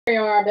There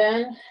you are,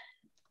 Ben.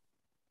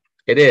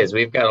 It is.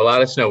 We've got a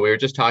lot of snow. We were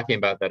just talking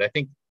about that. I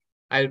think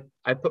I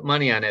put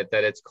money on it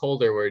that it's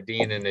colder where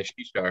Dean and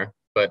Asheesh are,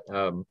 but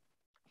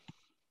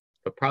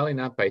probably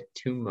not by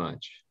too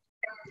much.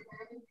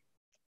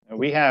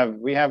 We have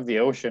the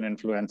ocean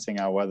influencing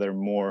our weather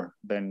more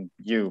than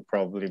you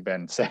probably,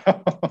 Ben. So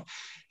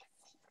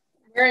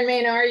where in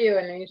Maine are you,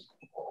 Asheesh?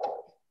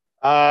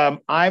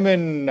 I'm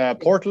in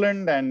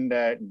Portland, and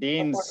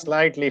Dean's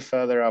slightly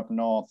further up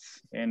north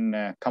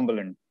in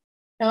Cumberland.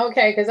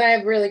 Okay, because I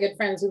have really good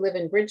friends who live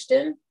in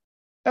Bridgeton.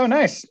 Oh,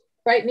 nice.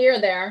 Right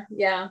near there,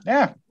 yeah.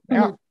 Yeah.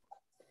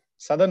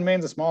 Southern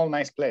Maine's a small,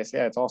 nice place.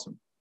 Yeah, it's awesome.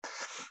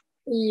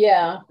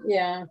 Yeah.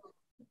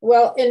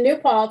 Well, in New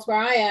Paltz, where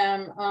I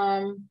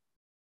am,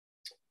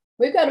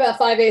 we've got about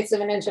 5/8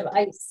 of an inch of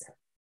ice.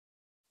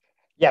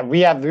 Yeah,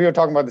 we were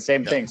talking about the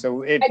same thing.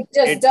 So I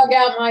just dug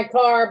out my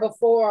car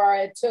before.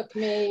 It took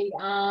me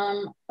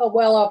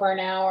well over an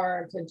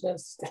hour to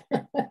just.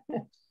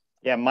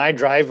 Yeah, my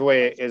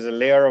driveway is a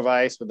layer of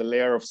ice with a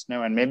layer of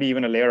snow and maybe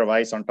even a layer of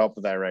ice on top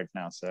of that right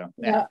now. So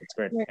yeah, it's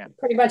great. We're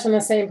pretty much in the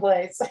same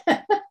place.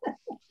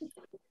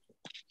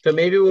 So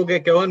maybe we'll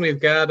get going. We've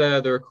got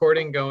the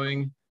recording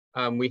going.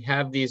 We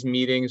have these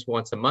meetings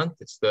once a month.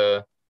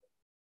 I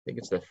think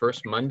it's the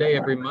first Monday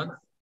every month.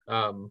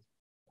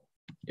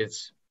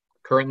 It's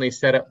currently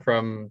set up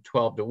from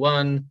 12 to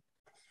 1.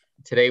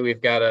 Today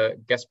we've got a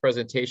guest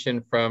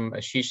presentation from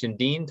Asheesh and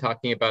Dean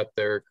talking about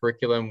their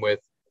curriculum with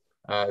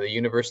the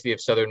University of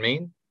Southern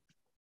Maine.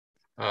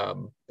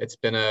 It's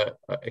been an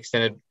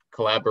extended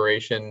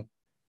collaboration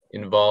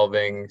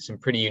involving some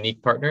pretty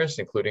unique partners,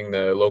 including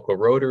the local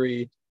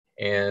Rotary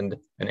and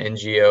an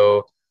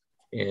NGO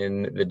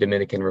in the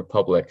Dominican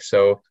Republic.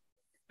 So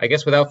I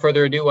guess without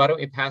further ado, why don't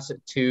we pass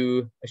it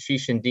to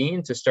Asheesh and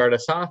Dean to start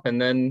us off, and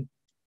then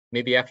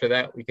maybe after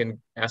that we can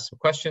ask some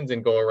questions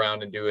and go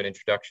around and do an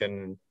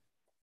introduction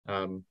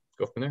and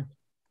go from there.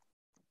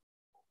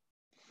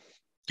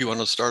 Do you want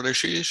to start,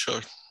 Asheesh?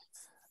 Or?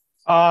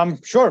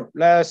 Sure.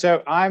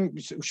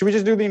 Should we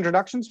just do the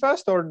introductions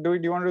first, or do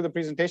you want to do the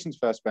presentations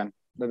first, Ben?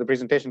 The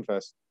presentation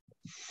first.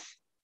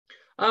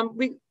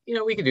 We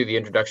can do the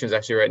introductions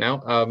actually right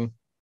now,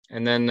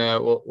 and then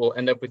we'll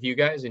end up with you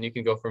guys, and you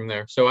can go from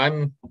there. So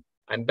I'm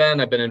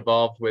Ben. I've been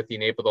involved with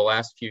e-NABLE the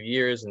last few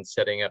years and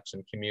setting up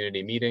some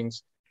community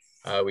meetings.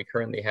 We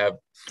currently have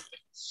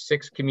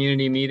 6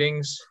 community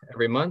meetings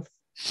every month.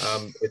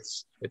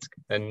 It's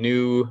a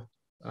new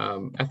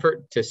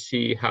effort to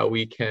see how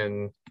we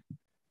can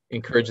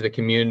encourage the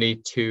community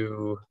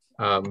to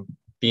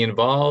be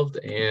involved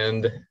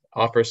and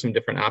offer some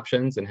different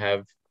options and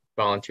have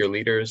volunteer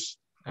leaders.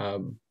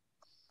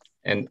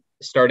 And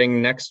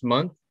starting next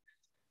month,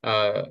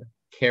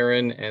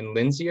 Karen and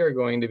Lindsay are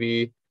going to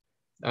be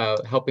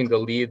helping to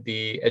lead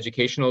the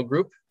educational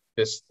group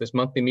this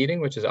monthly meeting,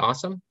 which is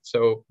awesome.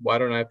 So why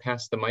don't I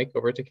pass the mic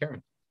over to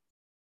Karen?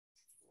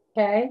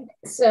 Okay,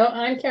 so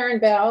I'm Karen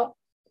Bell,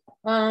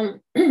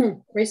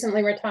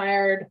 recently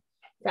retired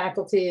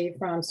faculty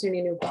from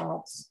SUNY New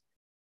Paltz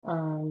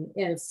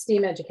in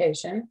STEAM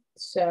education.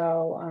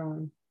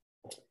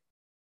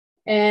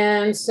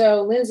 And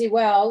so Lindsay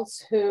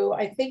Wells, who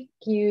I think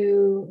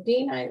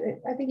Dean,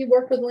 I think you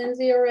worked with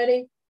Lindsay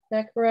already, is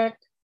that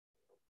correct?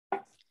 I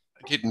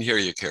didn't hear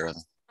you, Karen.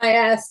 I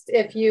asked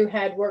if you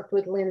had worked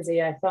with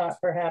Lindsay. I thought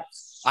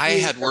perhaps. I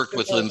had worked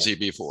with Lindsay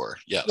before,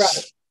 yes.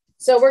 Right.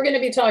 So we're going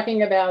to be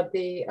talking about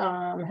the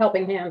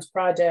Helping Hands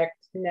project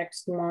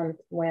next month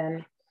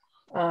when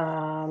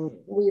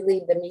we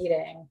lead the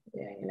meeting,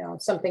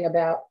 something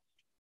about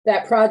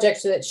that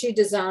project that she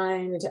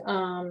designed.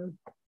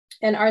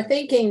 And our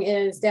thinking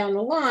is down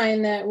the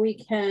line that we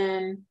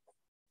can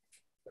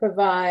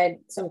provide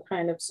some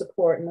kind of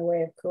support in the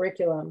way of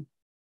curriculum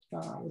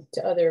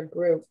to other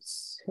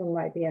groups who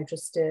might be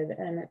interested.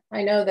 And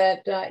I know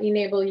that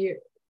e-NABLE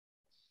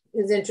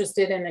is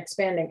interested in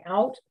expanding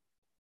out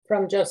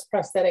from just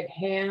prosthetic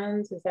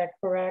hands. Is that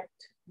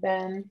correct,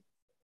 Ben?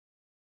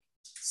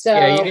 So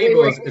yeah,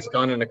 e-NABLE has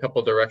gone in a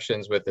couple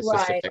directions with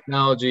assistive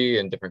technology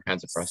and different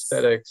kinds of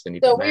prosthetics. And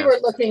so we were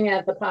looking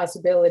at the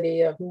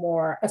possibility of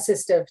more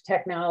assistive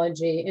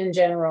technology in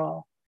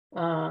general,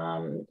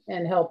 and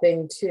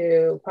helping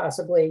to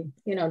possibly,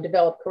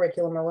 develop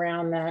curriculum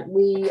around that.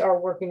 We are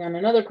working on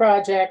another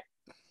project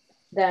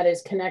that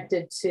is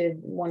connected to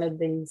one of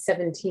the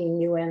 17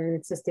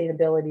 UN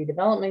Sustainability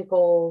Development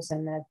Goals,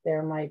 and that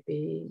there might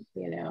be,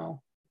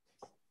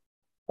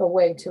 a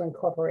way to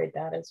incorporate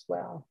that as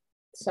well.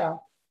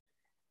 So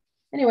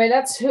anyway,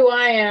 that's who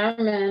I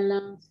am.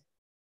 And,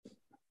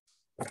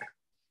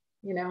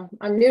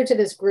 I'm new to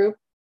this group,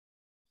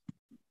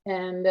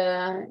 and,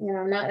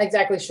 I'm not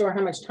exactly sure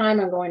how much time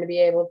I'm going to be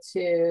able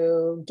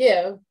to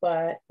give,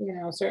 but,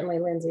 certainly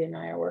Lindsay and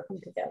I are working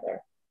together.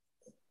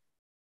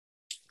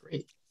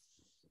 Great.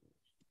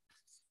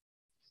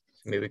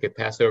 Maybe we could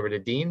pass it over to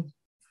Dean.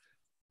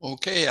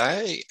 Okay,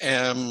 I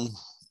am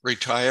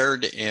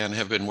retired and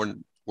have been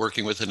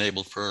working with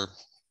e-NABLE for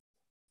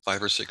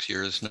 5 or 6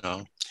 years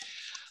now.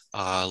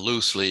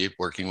 loosely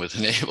working with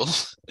e-NABLE,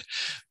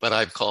 but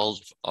I've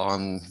called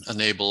on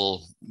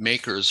e-NABLE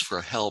makers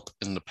for help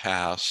in the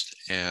past.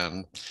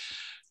 And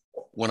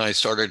when I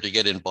started to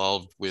get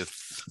involved with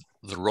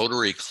the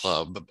Rotary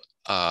Club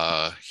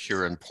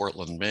here in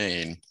Portland,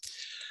 Maine,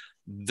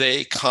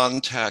 they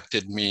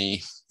contacted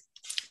me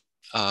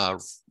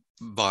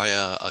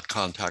via a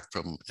contact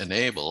from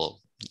e-NABLE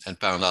and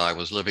found out I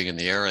was living in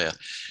the area,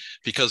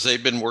 because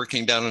they've been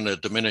working down in the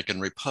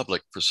Dominican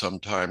Republic for some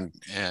time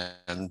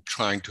and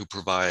trying to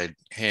provide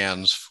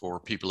hands for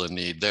people in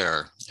need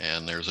there.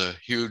 And there's a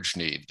huge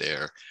need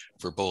there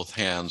for both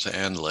hands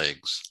and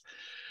legs.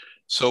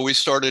 So we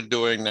started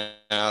doing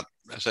that,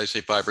 as I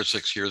say, 5 or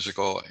 6 years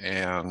ago,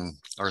 and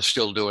are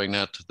still doing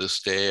that to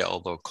this day,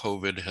 although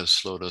COVID has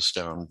slowed us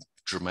down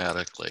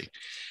dramatically.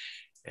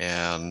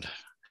 And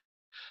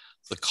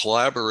the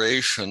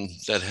collaboration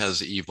that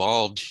has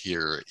evolved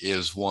here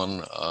is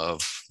one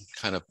of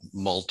kind of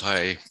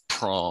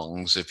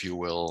multi-prongs, if you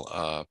will.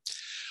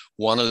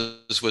 One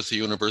is with the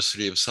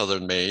University of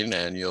Southern Maine,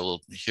 and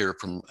you'll hear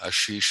from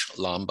Asheesh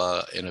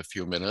Lanba in a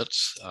few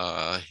minutes.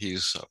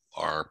 He's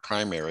our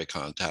primary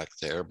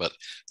contact there, but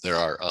there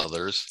are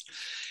others.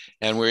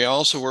 And we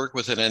also work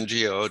with an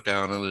NGO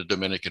down in the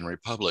Dominican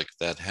Republic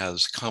that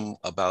has come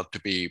about to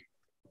be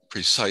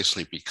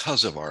precisely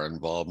because of our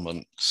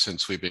involvement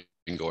since we've been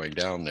going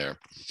down there.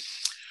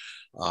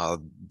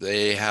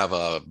 They have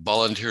a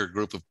volunteer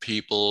group of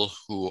people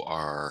who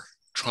are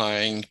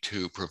trying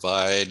to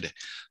provide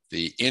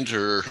the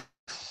interspace,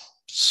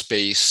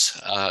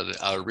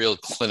 a real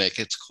clinic.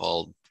 It's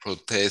called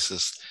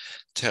Prothesis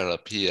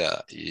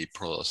Terapia y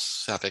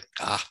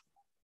Prosthetica,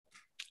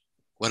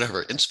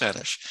 whatever, in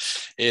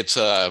Spanish. It's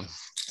a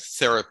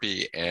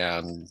therapy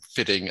and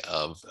fitting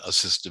of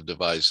assistive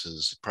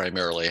devices,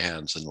 primarily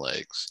hands and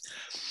legs.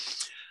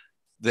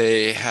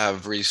 They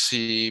have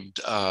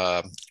received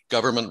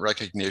government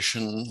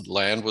recognition.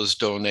 Land was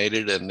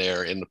donated, and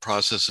they're in the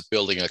process of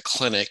building a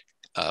clinic,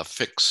 a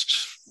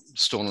fixed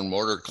stone and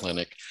mortar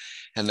clinic.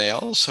 And they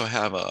also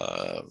have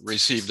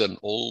received an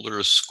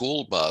older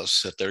school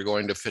bus that they're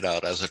going to fit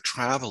out as a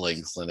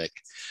traveling clinic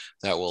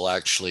that will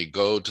actually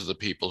go to the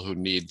people who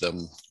need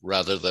them,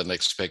 rather than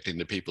expecting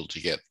the people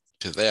to get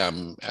to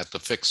them at the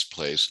fixed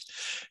place,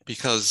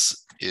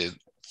 because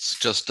it's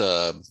just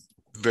a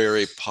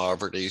very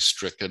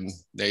poverty-stricken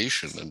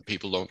nation and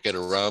people don't get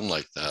around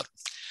like that.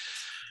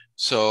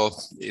 So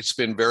it's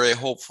been very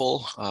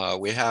hopeful.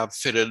 We have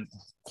fitted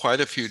quite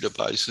a few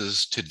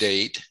devices to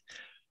date,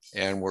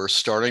 and we're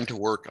starting to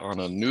work on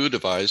a new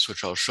device,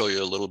 which I'll show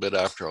you a little bit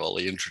after all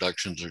the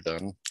introductions are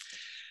done.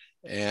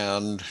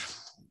 And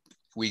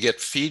we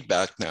get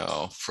feedback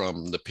now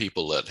from the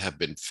people that have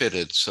been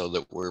fitted so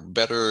that we're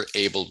better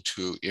able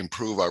to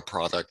improve our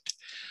product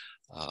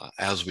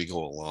as we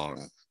go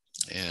along.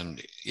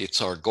 And it's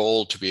our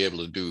goal to be able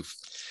to do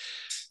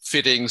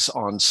fittings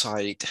on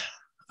site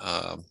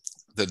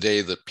the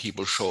day that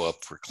people show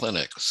up for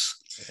clinics.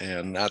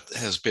 And that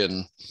has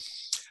been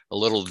a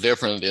little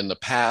different. In the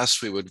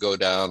past, we would go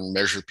down,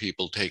 measure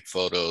people, take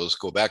photos,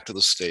 go back to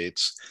the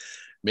States,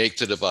 make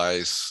the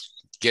device,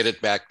 get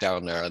it back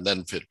down there, and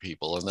then fit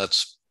people. And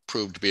that's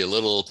proved to be a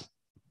little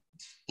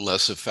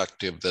less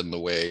effective than the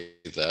way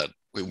that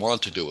we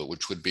want to do it,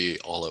 which would be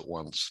all at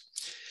once.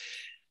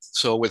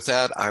 So with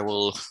that, I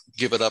will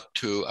give it up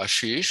to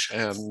Asheesh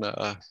and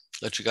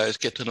let you guys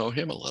get to know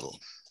him a little.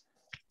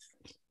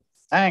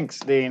 Thanks,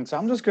 Dean. So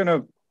I'm just going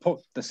to put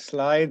the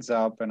slides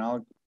up and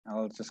I'll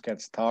just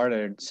get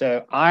started.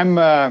 So I'm,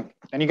 and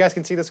you guys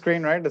can see the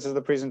screen, right? This is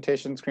the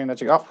presentation screen that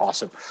you got.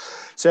 Awesome.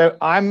 So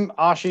I'm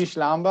Asheesh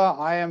Lanba.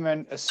 I am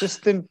an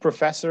assistant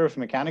professor of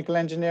mechanical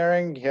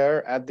engineering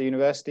here at the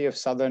University of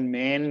Southern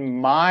Maine.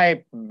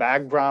 My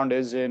background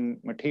is in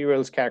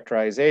materials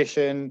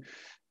characterization,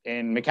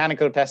 in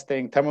mechanical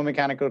testing,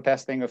 thermomechanical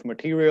testing of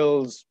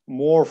materials,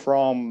 more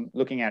from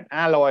looking at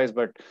alloys,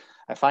 but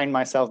I find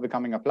myself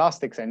becoming a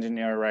plastics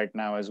engineer right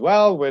now as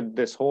well with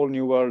this whole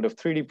new world of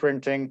 3D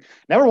printing.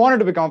 Never wanted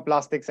to become a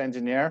plastics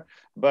engineer,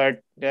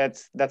 but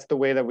that's the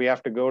way that we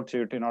have to go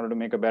to in order to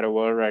make a better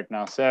world right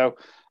now. So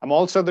I'm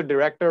also the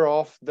director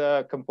of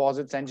the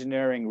Composites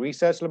Engineering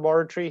Research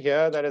Laboratory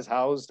here that is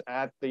housed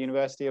at the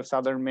University of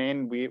Southern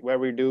Maine, where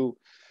we do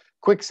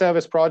quick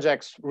service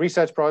projects,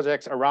 research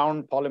projects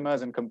around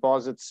polymers and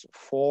composites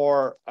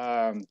for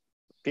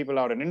people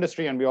out in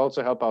industry. And we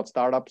also help out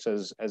startups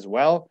as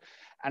well.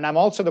 And I'm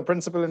also the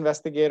principal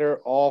investigator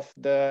of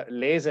the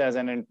lasers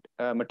and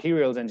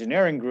materials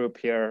engineering group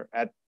here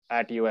at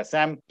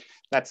USM.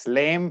 That's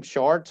LAME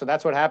short. So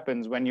that's what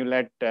happens when you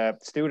let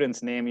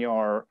students name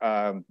your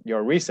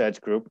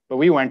research group, but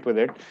we went with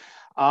it.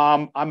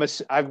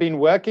 I've been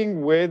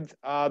working with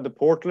the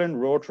Portland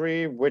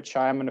Rotary, which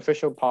I'm an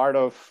official part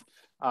of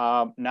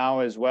now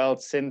as well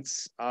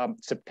since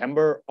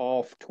September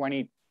of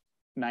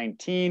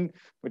 2019,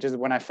 which is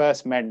when I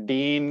first met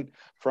Dean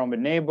from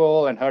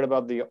e-NABLE and heard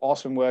about the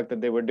awesome work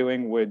that they were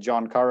doing with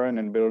John Curran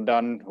and Bill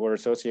Dunn, who are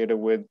associated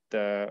with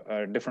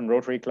different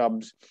Rotary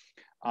clubs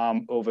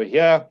over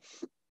here,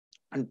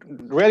 and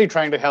really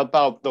trying to help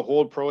out the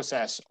whole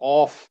process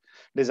of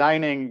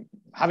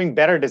having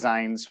better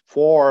designs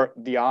for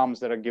the arms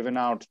that are given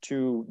out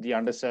to the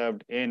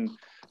underserved in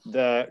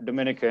the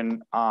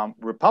Dominican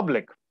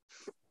Republic.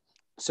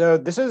 So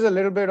this is a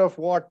little bit of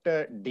what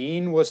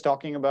Dean was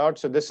talking about.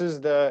 So this is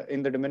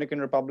in the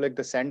Dominican Republic,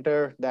 the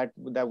center that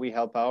we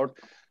help out.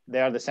 They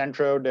are the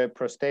Centro de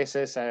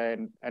Prosthesis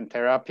and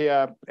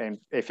Terapia and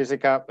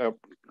Física.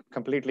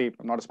 Completely,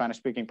 I'm not a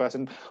Spanish-speaking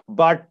person,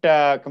 but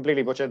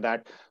completely butchered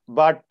that.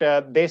 But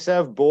they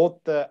serve both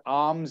the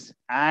arms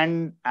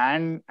and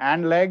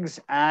legs.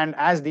 And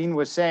as Dean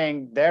was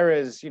saying,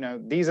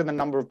 these are the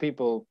number of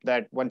people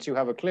that once you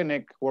have a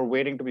clinic who are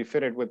waiting to be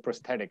fitted with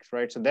prosthetics,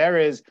 right? So there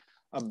is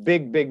a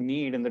big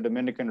need in the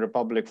Dominican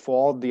Republic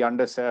for the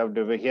underserved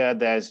over here.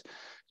 There's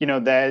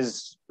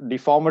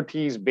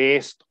deformities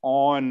based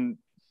on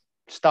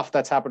stuff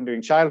that's happened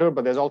during childhood,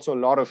 but there's also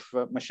a lot of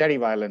machete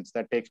violence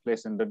that takes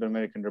place in the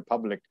Dominican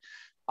Republic.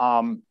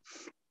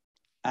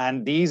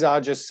 And these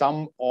are just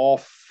some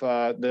of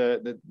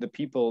the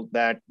people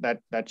that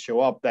show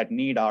up that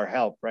need our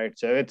help, right?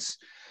 So it's,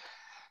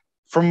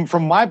 from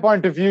my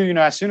point of view,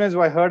 as soon as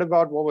I heard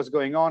about what was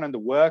going on and the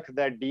work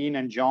that Dean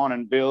and John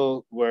and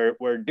Bill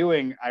were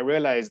doing, I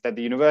realized that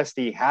the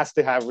university has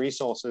to have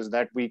resources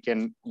that we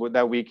can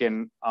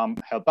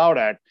help out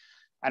at.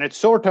 And it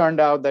so turned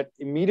out that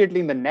immediately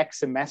in the next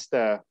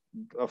semester,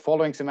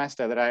 following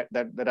semester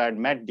that I'd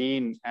met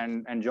Dean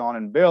and John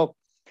and Bill,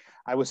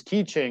 I was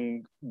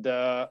teaching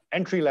the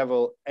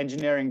entry-level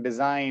engineering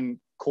design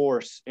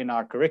course in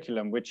our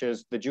curriculum, which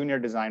is the Junior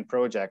Design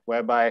Project,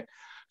 whereby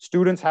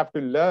students have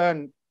to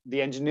learn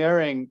the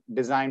engineering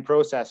design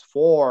process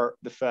for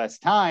the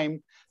first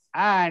time.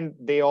 And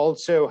they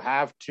also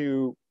have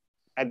to,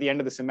 at the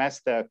end of the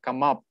semester,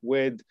 come up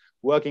with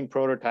working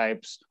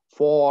prototypes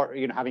for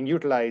having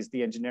utilized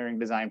the engineering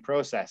design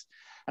process.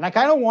 And I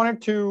kind of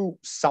wanted to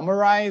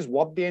summarize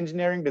what the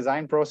engineering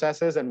design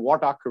process is and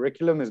what our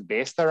curriculum is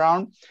based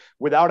around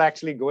without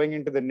actually going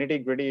into the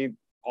nitty-gritty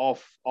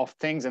of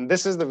things. And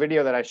this is the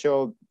video that I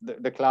showed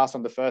the class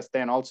on the first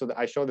day. And also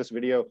I show this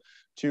video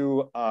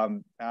to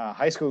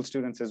high school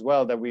students as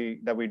well that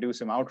we do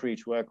some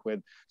outreach work with.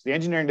 So the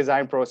engineering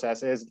design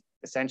process is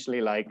essentially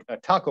like a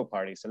taco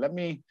party. So I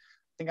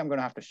think I'm going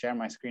to have to share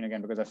my screen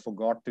again because I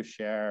forgot to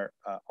share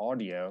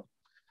audio,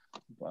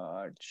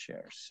 but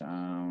share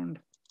sound.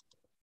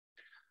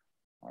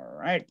 All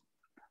right.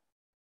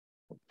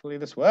 Hopefully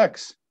this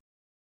works.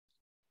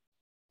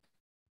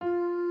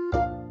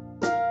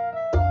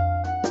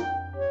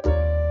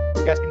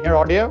 You guys can hear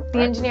audio?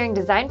 The engineering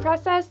design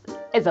process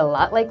is a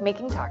lot like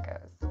making tacos.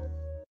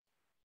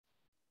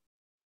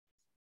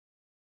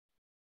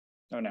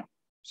 Oh no,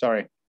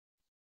 sorry.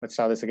 Let's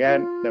try this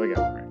again. There we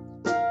go. All right.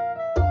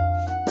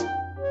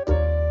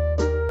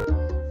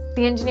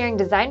 The engineering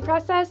design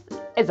process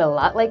is a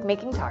lot like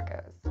making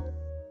tacos.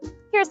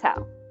 Here's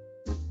how.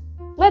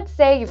 Let's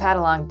say you've had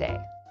a long day.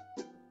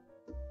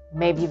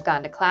 Maybe you've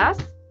gone to class.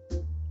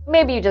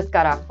 Maybe you just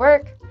got off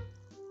work.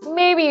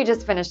 Maybe you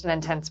just finished an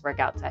intense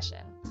workout session.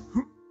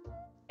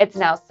 It's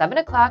now 7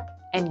 o'clock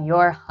and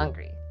you're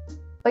hungry,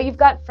 but you've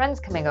got friends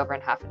coming over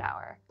in half an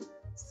hour.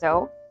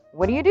 So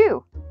what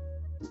do?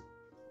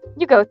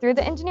 You go through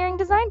the engineering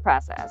design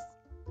process.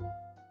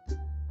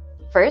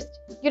 First,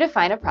 you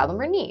define a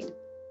problem or need.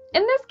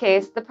 In this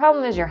case, the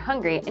problem is you're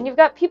hungry and you've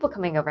got people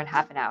coming over in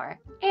half an hour,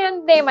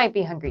 and they might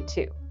be hungry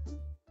too.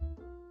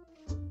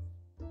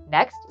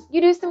 Next,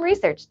 you do some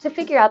research to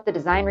figure out the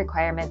design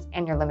requirements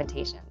and your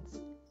limitations.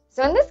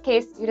 So in this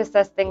case, you'd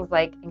assess things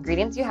like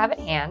ingredients you have at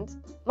hand,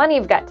 money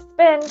you've got to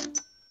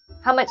spend,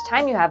 how much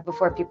time you have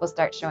before people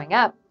start showing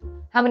up,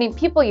 how many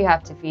people you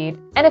have to feed,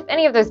 and if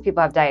any of those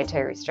people have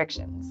dietary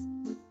restrictions.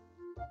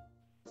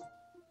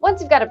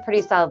 Once you've got a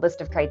pretty solid list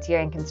of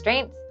criteria and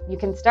constraints, you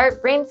can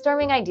start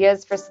brainstorming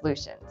ideas for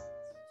solutions.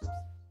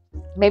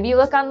 Maybe you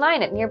look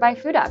online at nearby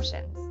food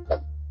options.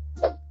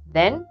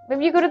 Then,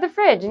 maybe you go to the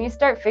fridge and you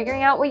start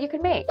figuring out what you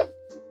could make.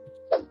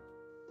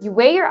 You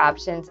weigh your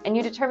options and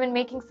you determine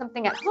making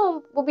something at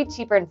home will be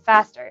cheaper and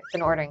faster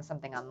than ordering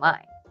something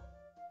online.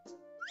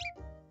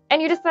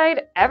 And you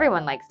decide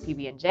everyone likes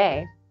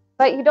PB&J,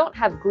 but you don't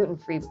have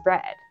gluten-free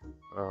bread.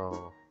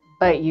 Oh.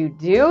 But you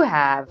do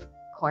have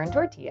corn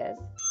tortillas.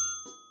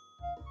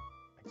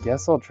 I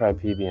guess I'll try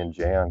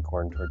PB&J on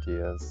corn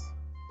tortillas.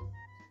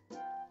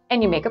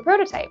 And you make a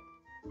prototype.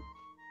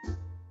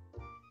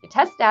 You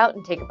test it out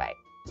and take a bite.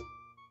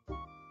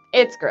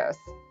 It's gross.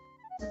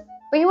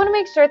 But you want to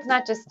make sure it's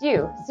not just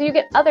you, so you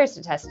get others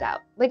to test it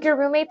out, like your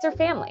roommates or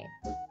family.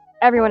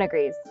 Everyone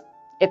agrees.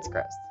 It's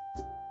gross.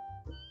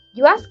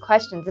 You ask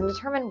questions and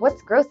determine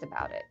what's gross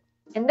about it.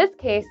 In this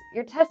case,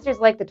 your testers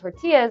like the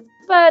tortillas,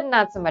 but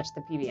not so much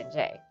the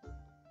PB&J.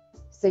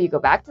 So you go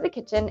back to the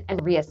kitchen and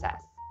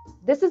reassess.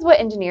 This is what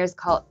engineers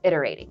call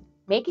iterating,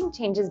 making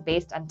changes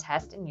based on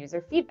test and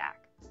user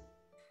feedback.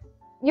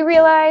 You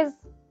realize,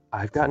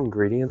 I've got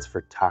ingredients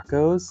for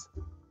tacos?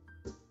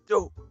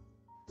 Dope.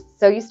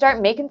 So you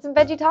start making some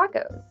veggie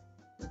tacos.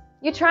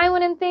 You try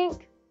one and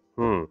think,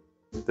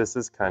 this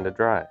is kind of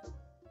dry.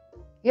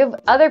 You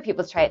have other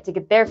people try it to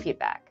get their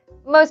feedback.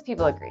 Most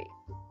people agree.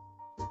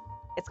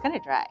 It's kind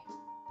of dry.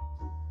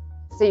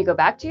 So you go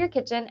back to your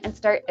kitchen and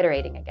start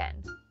iterating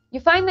again. You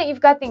find that you've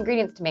got the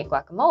ingredients to make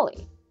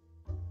guacamole.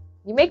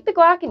 You make the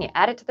guac and you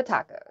add it to the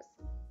tacos.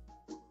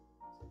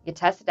 You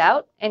test it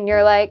out and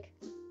you're like,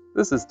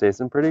 This is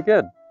tasting pretty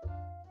good.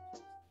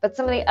 but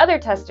some of the other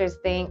testers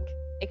think,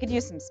 It could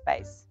use some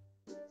spice.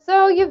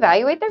 so you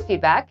evaluate their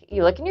feedback,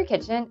 you look in your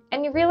kitchen,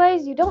 and you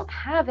realize you don't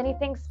have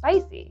anything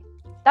spicy.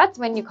 That's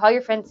when you call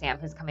your friend Sam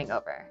who's coming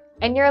over.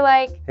 And you're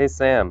like, Hey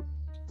Sam,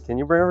 can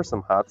you bring over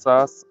some hot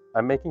sauce?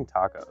 I'm making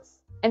tacos.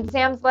 and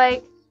Sam's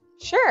like,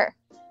 Sure,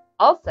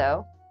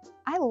 also,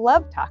 I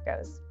love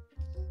tacos.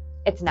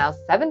 it's now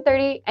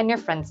 7:30 and your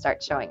friends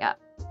start showing up.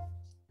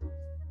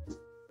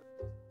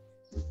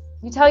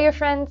 You tell your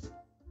friends,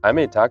 I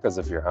made tacos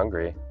if you're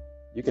hungry.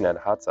 You can add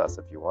hot sauce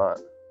if you want.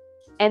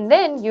 and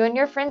then you and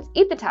your friends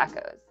eat the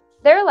tacos.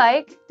 They're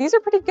like, These are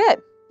pretty good.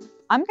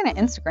 I'm gonna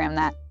Instagram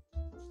that.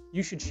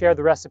 You should share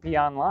the recipe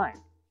online.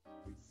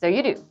 so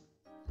you do.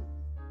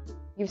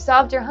 You've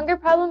solved your hunger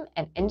problem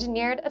and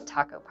engineered a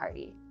taco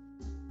party.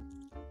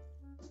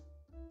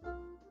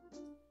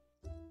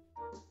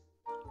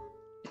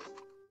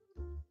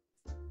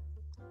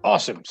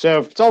 Awesome. So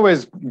it's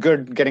always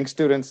good getting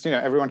students,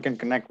 everyone can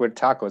connect with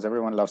tacos.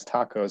 Everyone loves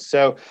tacos.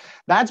 So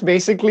that's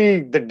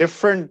basically the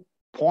different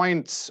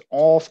points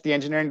of the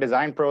engineering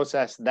design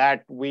process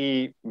that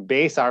we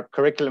base our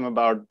curriculum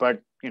about.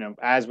 But,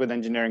 as with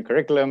engineering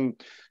curriculum,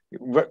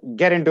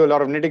 get into a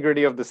lot of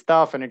nitty-gritty of the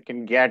stuff and it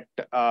can get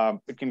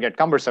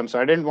cumbersome. So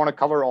I didn't want to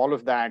cover all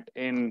of that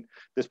in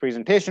this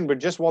presentation, but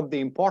just what the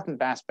important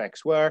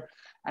aspects were.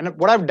 And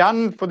what I've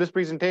done for this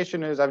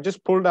presentation is I've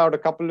just pulled out a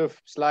couple of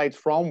slides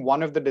from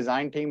one of the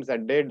design teams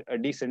that did a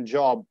decent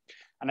job.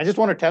 And I just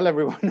want to tell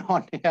everyone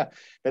on here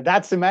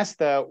that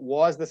semester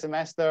was the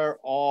semester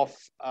of,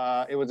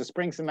 it was the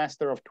spring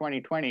semester of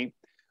 2020,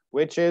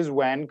 which is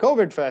when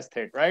COVID first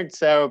hit, right?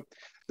 So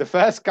the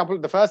first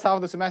half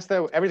of the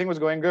semester, everything was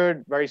going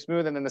good, very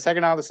smooth. And then the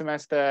second half of the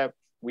semester,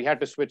 we had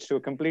to switch to a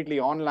completely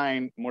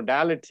online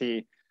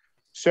modality.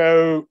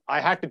 So I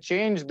had to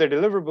change the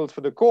deliverables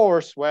for the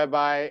course,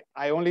 whereby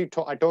I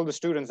told the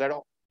students that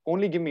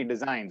only give me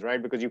designs,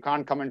 right? Because you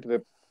can't come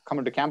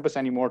into campus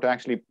anymore to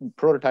actually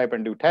prototype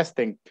and do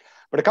testing.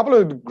 But a couple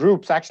of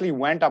groups actually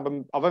went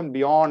above and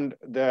beyond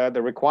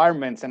the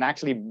requirements and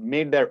actually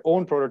made their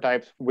own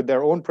prototypes with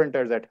their own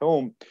printers at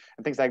home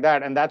and things like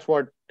that. And that's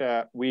what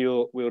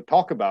we'll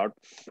talk about.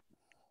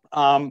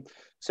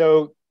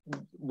 So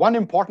one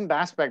important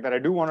aspect that I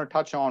do want to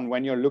touch on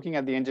when you're looking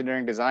at the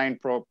engineering design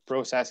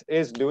process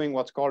is doing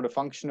what's called a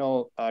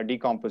functional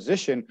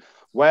decomposition,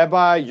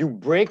 whereby you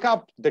break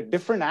up the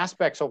different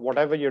aspects of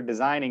whatever you're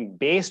designing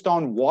based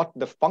on what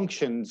the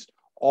functions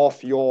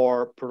of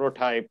your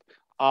prototype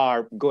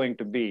are going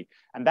to be.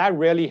 And that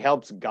really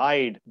helps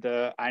guide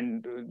the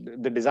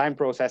design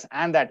process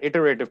and that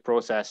iterative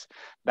process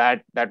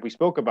that we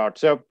spoke about.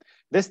 So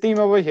this team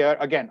over here,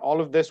 again,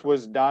 all of this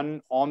was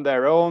done on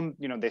their own.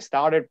 They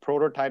started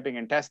prototyping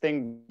and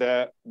testing.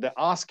 The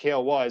ask here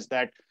was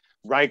that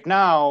right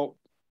now,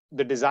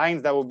 the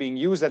designs that were being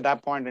used at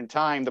that point in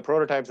time, the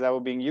prototypes that were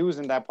being used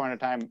in that point in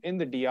time in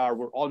the DR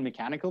were all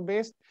mechanical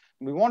based.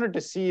 We wanted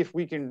to see if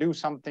we can do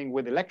something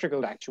with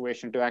electrical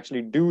actuation to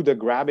actually do the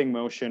grabbing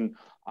motion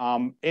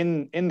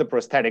in the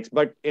prosthetics,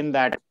 but in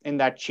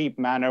that cheap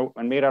manner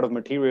and made out of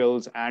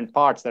materials and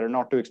parts that are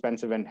not too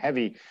expensive and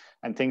heavy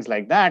and things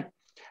like that.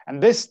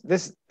 And this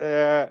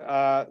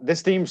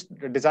team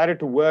decided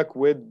to work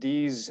with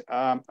these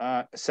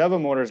servo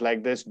motors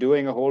like this,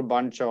 doing a whole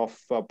bunch of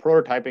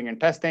prototyping and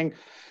testing,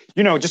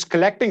 just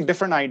collecting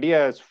different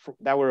ideas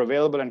that were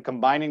available and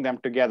combining them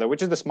together,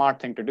 which is the smart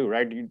thing to do,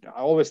 right? I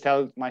always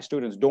tell my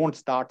students, don't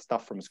start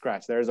stuff from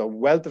scratch. There's a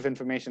wealth of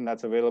information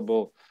that's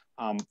available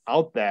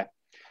out there.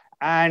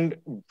 And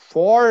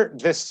for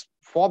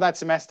that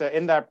semester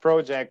in that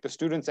project, the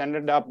students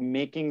ended up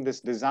making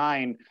this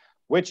design,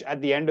 which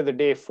at the end of the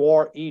day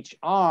for each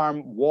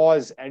arm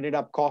ended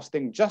up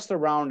costing just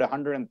around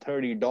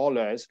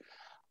 $130.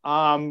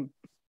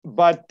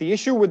 But the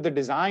issue with the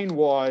design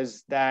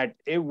was that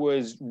it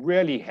was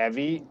really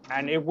heavy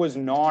and it was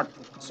not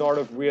sort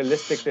of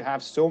realistic to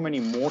have so many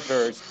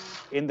motors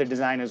in the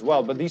design as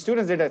well. But these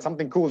students did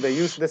something cool. They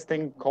used this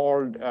thing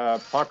called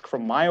Puck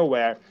from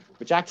MyoWare,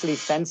 which actually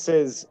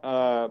senses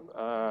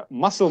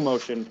muscle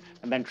motion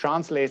and then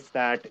translates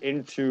that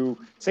into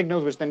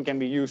signals, which then can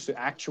be used to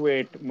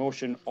actuate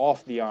motion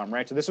of the arm,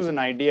 right? So this was an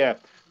idea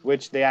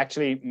which they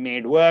actually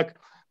made work,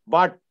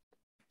 but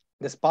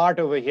this part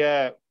over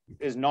here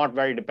is not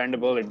very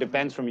dependable. It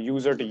depends from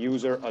user to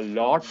user a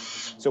lot.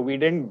 So we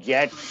didn't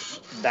get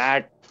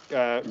that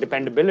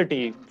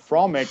dependability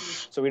from it.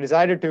 So we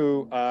decided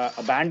to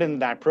abandon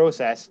that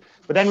process.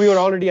 But then we were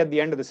already at the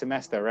end of the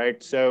semester,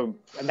 right? So,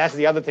 and that's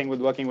the other thing with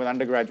working with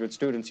undergraduate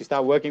students. You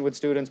start working with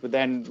students, but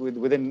then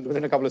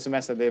within a couple of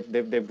semesters,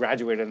 they've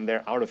graduated and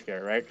they're out of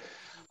here, right?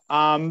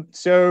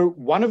 So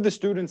one of the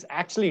students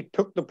actually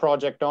took the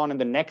project on in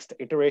the next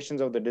iterations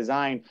of the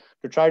design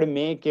to try to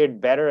make it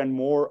better and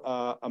more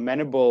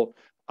amenable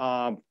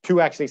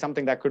to actually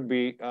something that could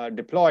be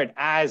deployed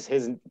as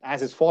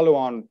his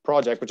follow-on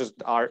project, which is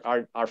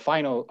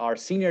our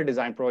senior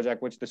design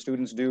project, which the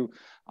students do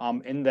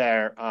in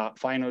their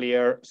final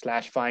year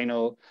 /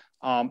 final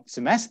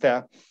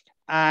semester.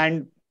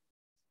 And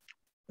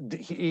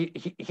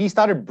he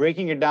started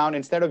breaking it down.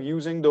 Instead of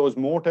using those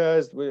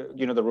motors, the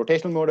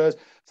rotational motors,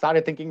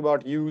 started thinking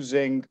about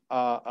using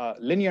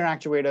linear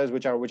actuators,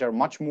 which are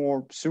much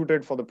more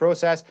suited for the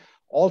process.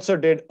 Also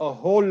did a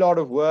whole lot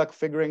of work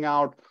figuring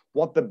out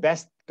what the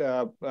best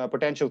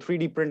potential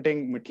 3D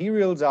printing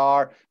materials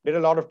are, did a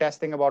lot of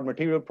testing about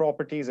material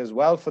properties as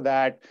well for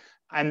that.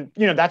 And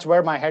that's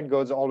where my head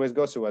always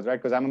goes towards, right?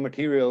 Because I'm a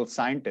material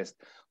scientist.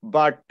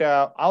 But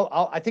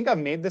I think I've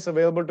made this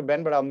available to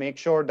Ben, but I'll make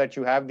sure that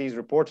you have these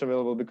reports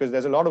available, because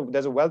there's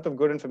a wealth of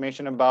good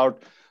information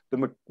about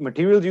the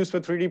materials used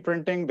for 3D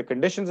printing, the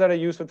conditions that are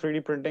used for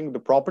 3D printing, the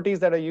properties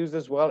that are used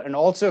as well. And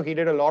also he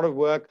did a lot of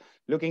work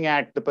looking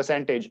at the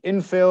percentage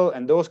infill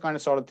and those kind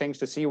of sort of things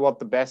to see what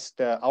the best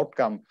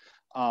outcome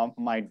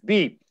might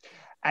be.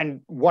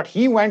 And what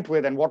he went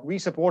with and what we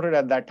supported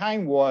at that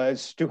time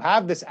was to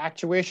have this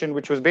actuation,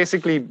 which was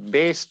basically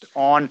based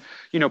on,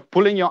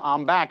 pulling your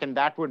arm back, and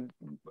that would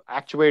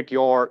actuate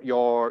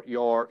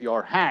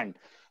your hand.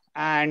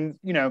 And,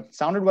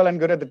 sounded well and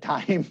good at the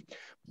time,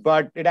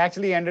 but it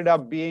actually ended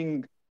up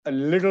being a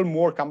little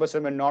more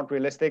cumbersome and not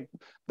realistic.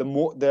 The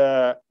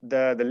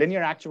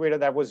linear actuator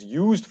that was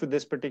used for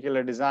this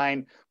particular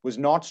design was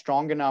not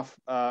strong enough,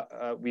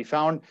 we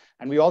found,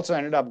 and we also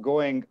ended up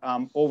going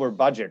over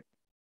budget.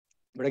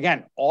 But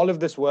again, all of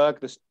this work,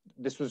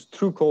 this was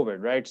through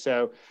COVID, right?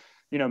 So,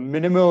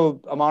 minimal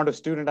amount of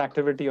student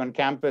activity on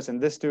campus, and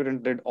this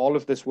student did all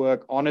of this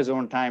work on his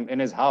own time in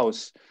his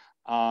house.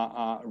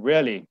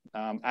 Really,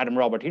 Adam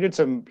Robert, he did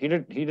some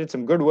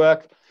good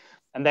work,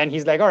 and then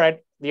he's like, all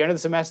right, the end of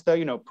the semester,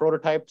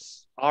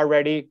 prototypes are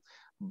ready,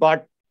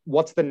 but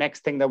what's the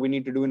next thing that we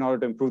need to do in order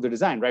to improve the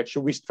design, right?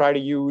 Should we try to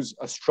use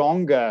a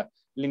stronger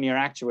linear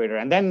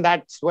actuator? And then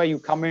that's where you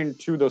come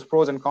into those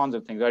pros and cons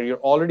of things, right?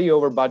 You're already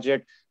over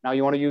budget. Now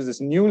you want to use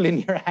this new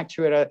linear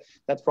actuator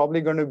that's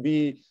probably going to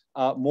be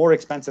more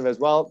expensive as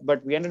well.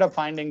 But we ended up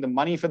finding the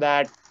money for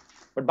that.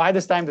 But by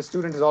this time, the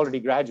student has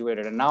already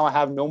graduated. And now I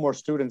have no more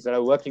students that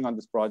are working on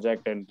this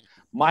project. And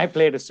my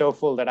plate is so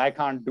full that I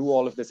can't do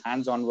all of this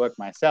hands-on work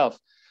myself.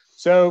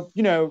 So,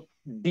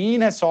 Dean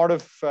has sort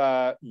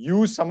of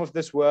used some of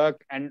this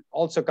work and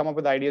also come up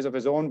with ideas of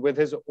his own with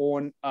his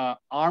own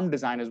arm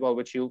design as well,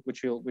 which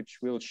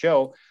we'll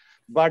show.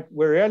 But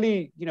we're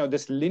really,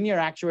 this linear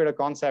actuator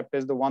concept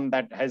is the one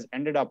that has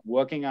ended up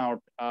working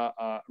out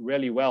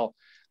really well.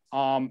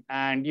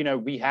 And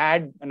we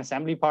had an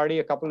assembly party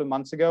a couple of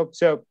months ago.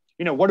 So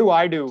what do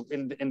I do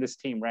in this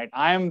team, right?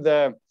 I'm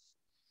the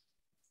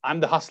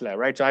hustler,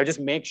 right? So I just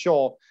make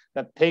sure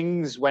that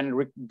things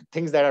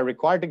that are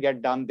required to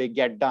get done, they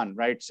get done,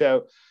 right?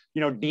 So,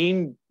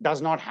 Dean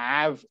does not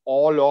have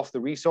all of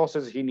the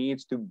resources he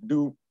needs to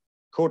do,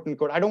 quote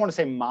unquote, I don't want to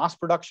say mass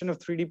production of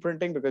 3D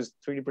printing, because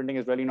 3D printing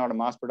is really not a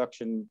mass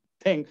production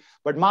thing,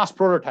 but mass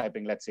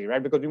prototyping, let's say,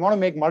 right? Because we want to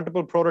make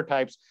multiple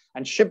prototypes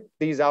and ship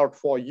these out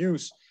for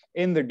use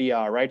in the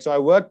DR, right? So I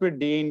worked with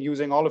Dean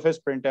using all of his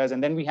printers,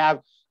 and then we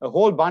have a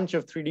whole bunch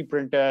of 3D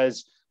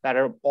printers that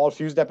are all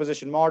fused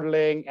deposition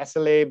modeling,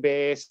 SLA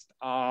based,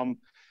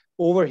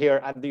 over here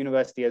at the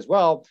university as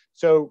well.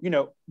 So,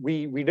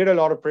 we did a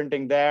lot of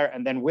printing there,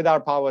 and then with our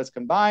powers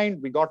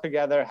combined, we got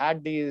together,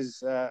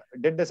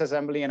 did this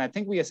assembly, and I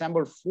think we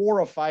assembled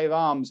 4 or 5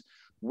 arms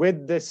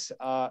with this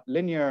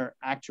linear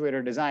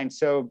actuator design.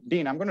 So,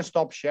 Dean, I'm going to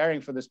stop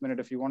sharing for this minute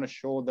if you want to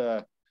show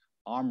the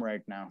arm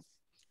right now.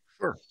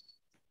 Sure.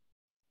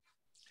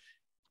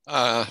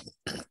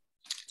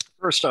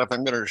 First off,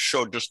 I'm going to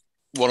show just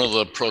one of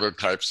the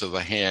prototypes of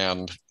the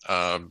hand.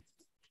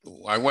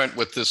 I went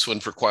with this one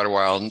for quite a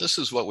while, and this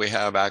is what we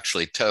have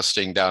actually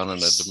testing down in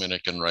the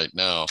Dominican right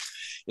now.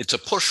 It's a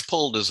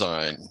push-pull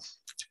design.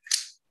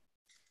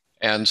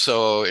 And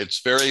so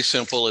it's very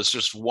simple. It's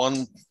just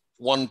one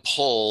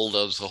pull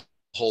does the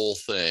whole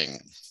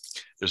thing.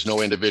 There's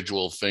no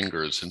individual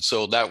fingers. And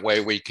so that way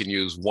we can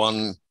use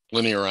one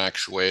linear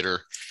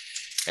actuator,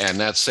 and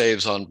that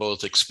saves on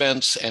both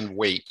expense and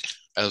weight,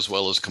 as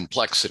well as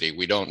complexity.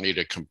 We don't need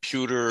a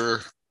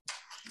computer.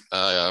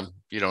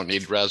 You don't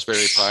need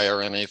Raspberry Pi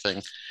or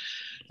anything.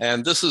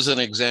 And this is an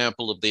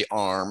example of the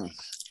arm.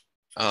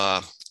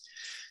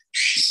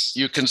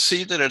 You can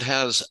see that it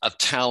has a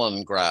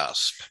talon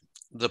grasp.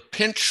 The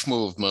pinch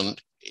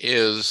movement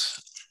is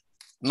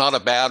not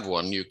a bad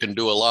one. You can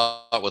do a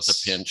lot with a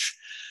pinch,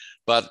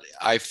 but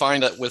I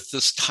find that with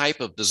this type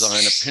of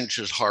design, a pinch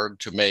is hard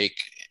to make,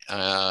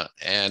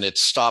 and it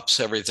stops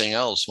everything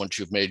else once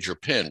you've made your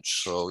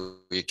pinch. So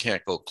you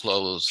can't go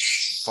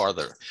close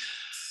farther.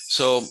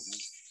 So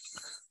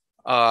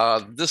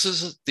this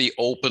is the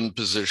open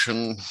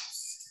position,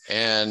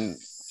 and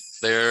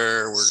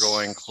there we're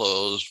going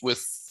closed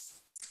with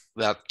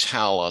that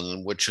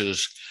talon, which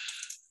is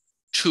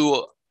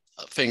 2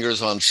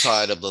 fingers on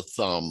side of the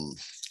thumb.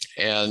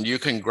 And you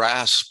can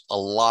grasp a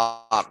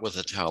lot with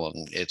a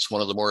talon. It's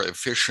one of the more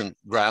efficient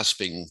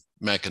grasping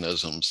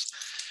mechanisms.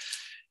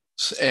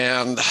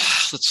 And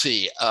let's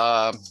see,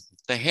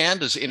 the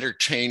hand is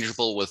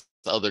interchangeable with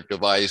other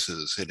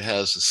devices. It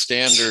has a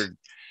standard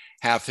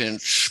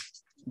 1/2-inch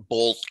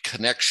bolt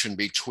connection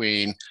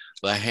between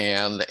the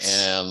hand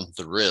and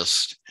the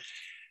wrist.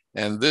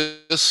 And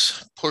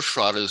this push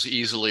rod is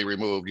easily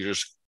removed. You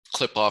just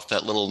clip off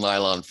that little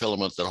nylon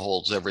filament that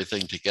holds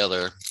everything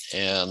together,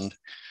 and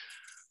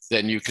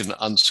then you can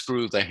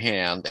unscrew the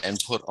hand and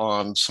put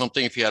on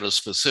something if you had a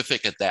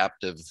specific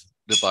adaptive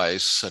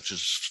device, such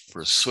as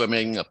for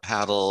swimming, a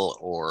paddle,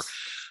 or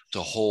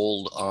to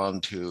hold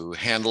onto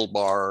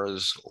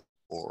handlebars,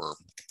 or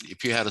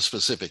if you had a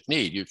specific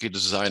need, you could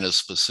design a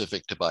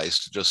specific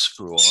device to just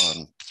screw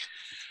on.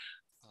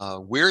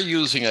 We're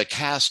using a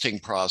casting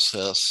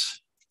process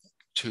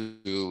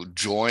to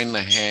join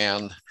the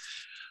hand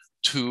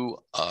to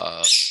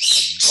a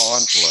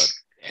gauntlet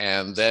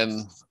and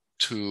then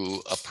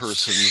to a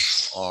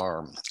person's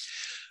arm.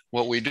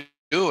 What we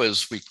do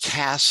is we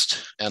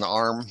cast an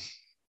arm,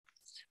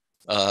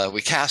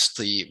 we cast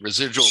the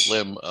residual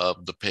limb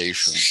of the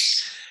patient,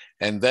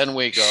 and then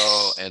we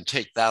go and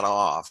take that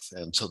off.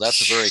 And so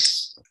that's a very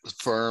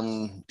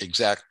firm,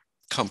 exact,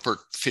 comfort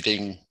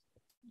fitting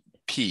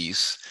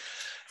piece.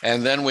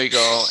 And then we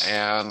go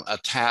and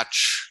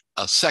attach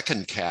a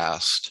second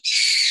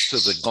cast to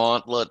the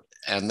gauntlet,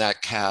 and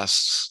that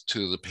casts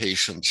to the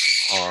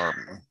patient's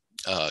arm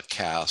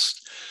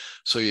cast.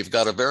 So you've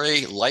got a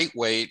very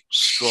lightweight,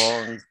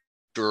 strong,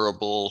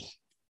 durable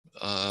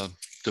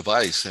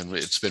device, and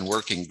it's been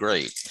working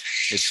great.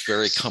 It's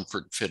very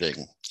comfort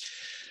fitting.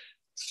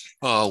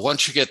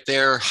 Once you get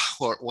there,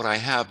 what I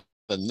have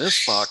in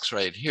this box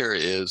right here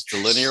is the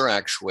linear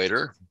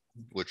actuator,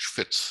 which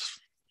fits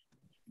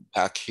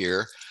back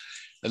here.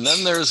 And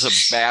then there's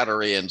a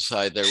battery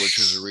inside there, which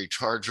is a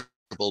rechargeable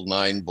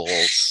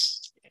 9-volt.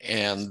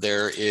 And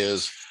there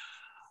is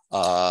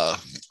a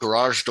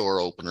garage door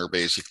opener,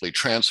 basically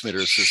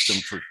transmitter system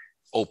for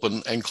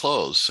open and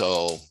close.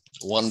 So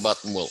one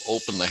button will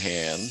open the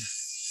hand,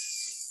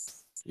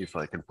 if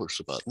I can push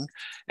the button,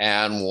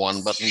 and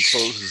one button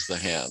closes the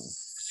hand.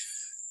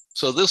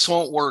 So this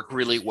won't work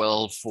really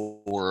well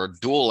for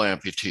dual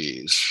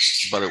amputees,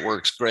 but it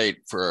works great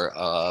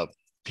for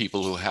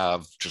people who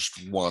have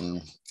just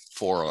one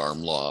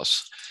forearm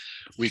loss.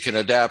 We can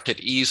adapt it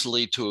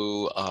easily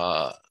to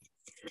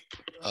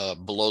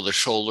below the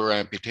shoulder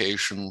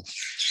amputation.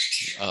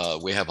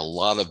 We have a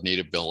lot of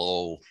needed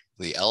below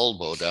the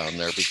elbow down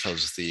there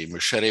because the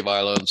machete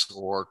violence,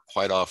 or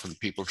quite often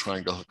people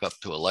trying to hook up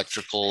to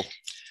electrical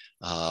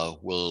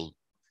will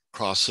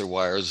cross their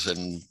wires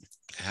and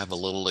have a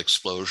little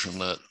explosion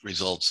that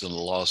results in the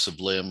loss of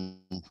limb.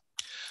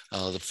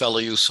 The fellow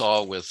you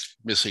saw with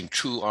missing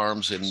 2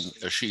 arms in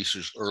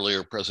Asheesh's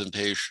earlier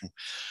presentation,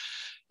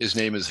 his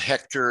name is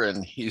Hector,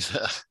 and he's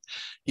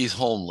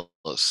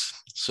homeless.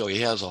 So he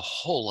has a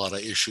whole lot of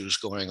issues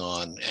going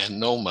on and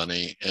no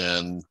money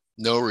and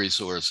no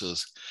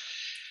resources.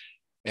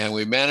 And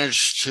we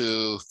managed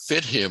to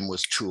fit him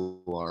with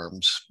 2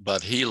 arms,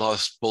 but he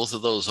lost both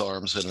of those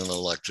arms in an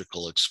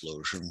electrical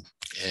explosion.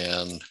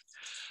 And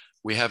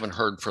we haven't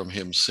heard from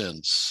him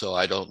since, so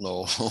I don't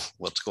know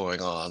what's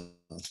going on.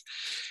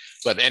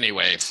 But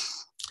anyway,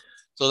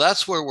 so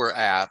that's where we're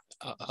at.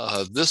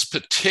 This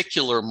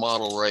particular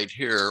model right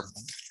here,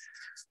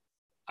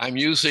 I'm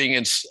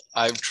using,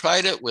 I've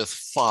tried it with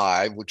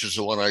 5, which is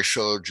the one I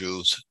showed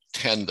you,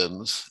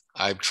 tendons.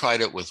 I've tried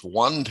it with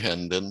 1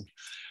 tendon,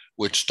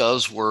 which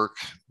does work,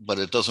 but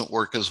it doesn't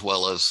work as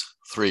well as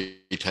 3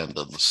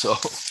 tendons. So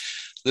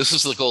this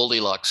is the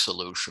Goldilocks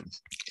solution.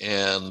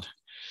 And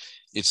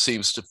it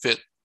seems to fit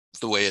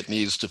the way it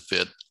needs to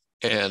fit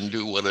and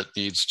do what it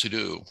needs to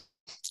do.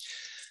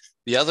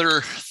 The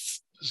other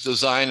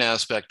design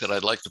aspect that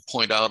I'd like to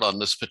point out on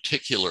this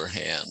particular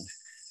hand,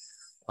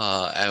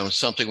 and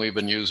something we've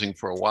been using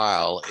for a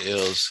while,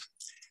 is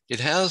it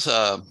has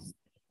a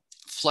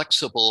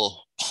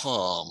flexible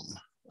palm.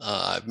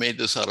 I've made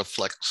this out of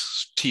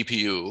flex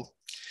TPU,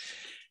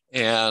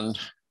 and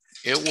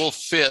it will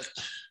fit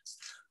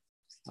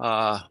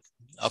a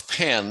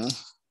pen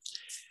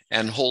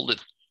and hold it,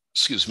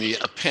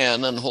 a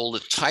pen and hold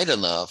it tight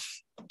enough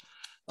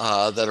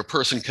that a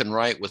person can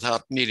write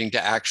without needing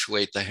to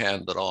actuate the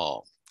hand at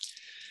all.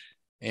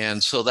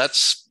 And so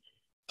that's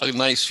a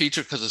nice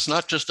feature because it's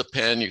not just a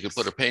pen. You could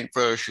put a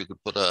paintbrush, you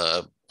could put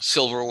a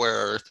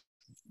silverware.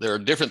 There are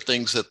different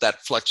things that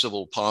that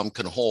flexible palm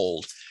can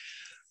hold.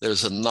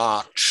 There's a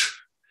notch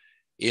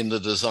in the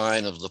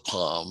design of the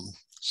palm,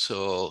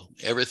 so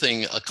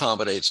everything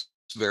accommodates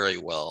very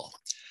well.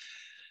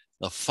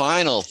 The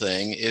final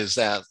thing is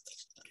that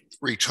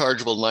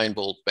rechargeable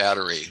 9-volt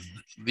battery.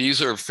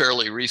 These are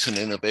fairly recent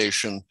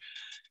innovation,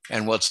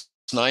 and what's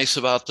nice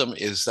about them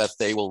is that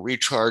they will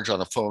recharge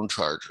on a phone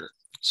charger.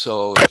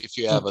 So if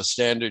you have a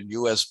standard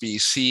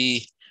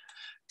USB-C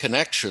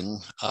connection,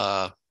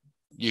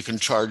 you can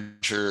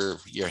charge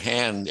your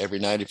hand every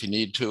night if you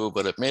need to,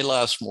 but it may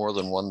last more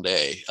than 1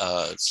 day.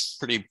 It's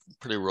pretty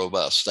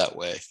robust that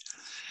way.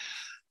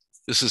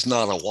 This is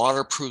not a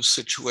waterproof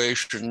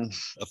situation,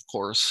 of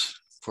course,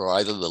 for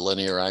either the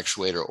linear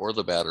actuator or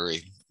the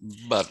battery,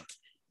 but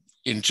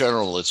in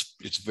general,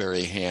 it's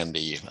very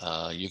handy.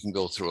 You can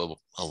go through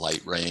a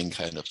light rain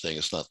kind of thing.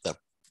 It's not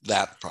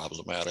that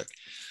problematic.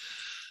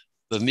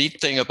 The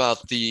neat thing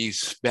about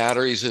these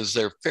batteries is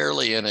they're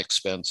fairly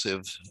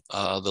inexpensive.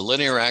 The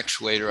linear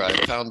actuator, I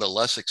found a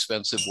less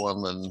expensive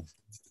one than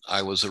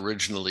I was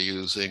originally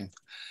using.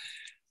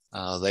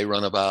 They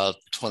run about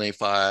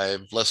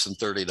 $25, less than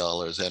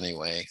 $30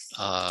 anyway.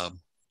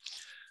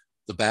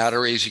 The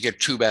batteries, you get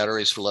 2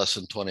 batteries for less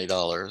than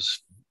 $20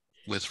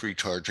 with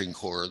recharging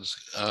cords.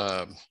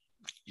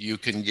 You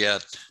can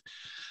get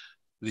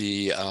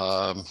the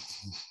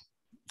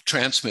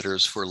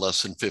transmitters for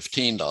less than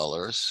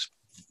 $15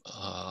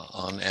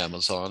 on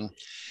Amazon.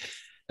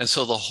 And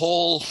so the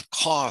whole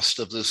cost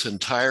of this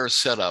entire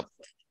setup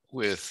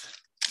with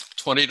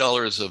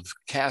 $20 of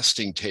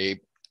casting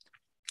tape,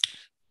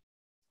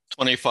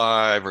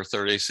 25 or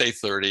 30, say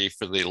 30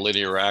 for the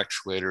linear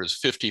actuator is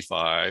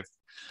 55,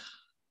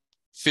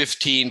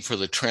 15 for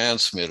the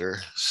transmitter,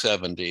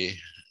 70,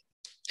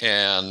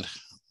 and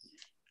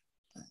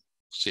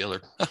what's the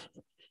other?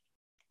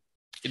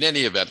 In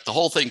any event, the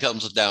whole thing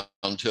comes down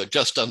to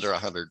just under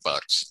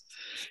 $100,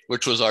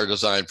 which was our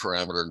design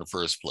parameter in the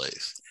first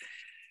place.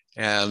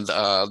 And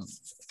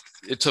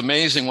it's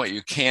amazing what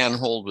you can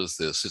hold with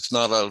this. It's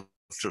not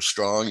ultra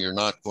strong. You're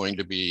not going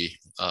to be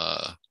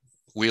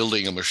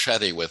wielding a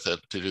machete with it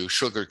to do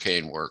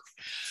sugarcane work,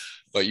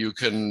 but you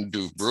can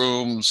do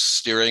brooms,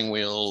 steering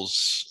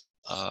wheels.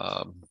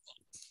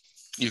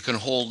 You can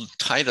hold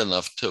tight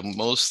enough to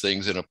most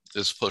things in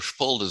this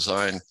push-pull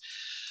design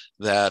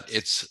that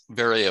it's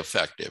very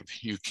effective.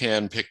 You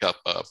can pick up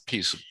a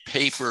piece of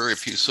paper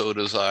if you so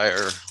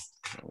desire.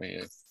 I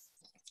mean,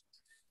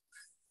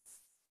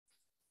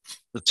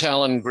 the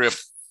Talon grip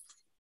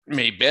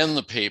may bend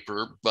the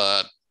paper,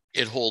 but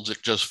it holds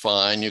it just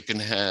fine. You can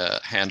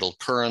handle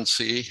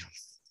currency,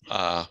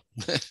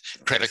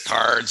 credit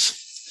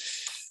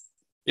cards.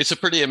 It's a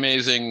pretty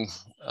amazing,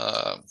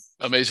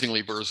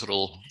 amazingly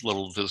versatile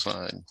little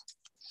design.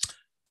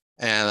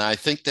 And I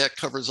think that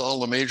covers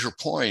all the major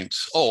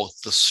points. Oh,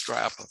 the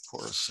strap, of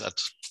course,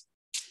 that's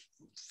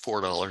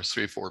 $4,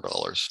 $3,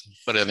 $4.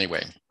 But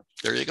anyway,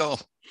 there you go.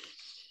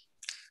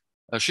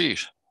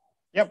 Asheesh.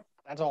 Yep,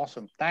 that's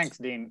awesome. Thanks,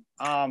 Dean.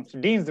 So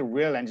Dean's the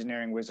real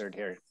engineering wizard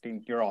here.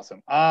 Dean, you're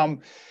awesome.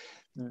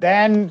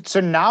 So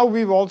now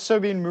we've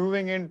also been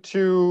moving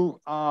into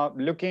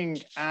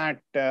looking at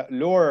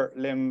lower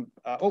limb.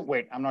 Oh,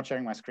 wait, I'm not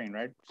sharing my screen,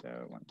 right? So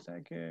 1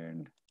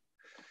 second.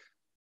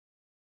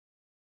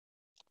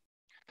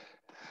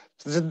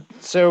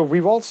 So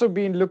we've also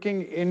been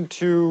looking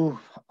into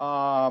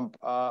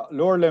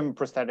lower limb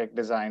prosthetic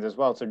designs as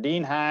well. So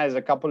Dean has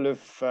a couple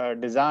of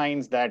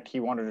designs that he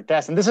wanted to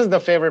test. And this is the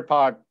favorite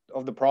part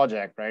of the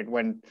project, right?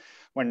 When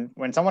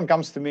someone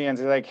comes to me and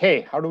says like,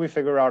 hey, how do we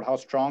figure out how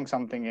strong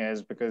something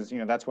is? Because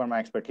that's where my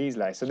expertise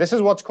lies. So this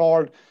is what's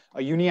called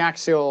a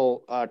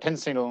uniaxial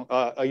tensile,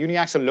 a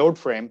uniaxial load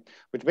frame,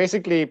 which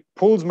basically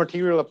pulls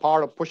material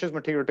apart or pushes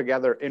material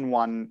together in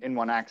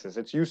one axis.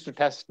 It's used to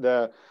test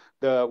the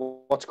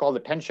what's called the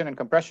tension and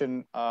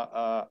compression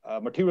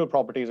material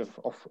properties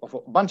of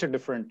a bunch of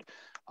different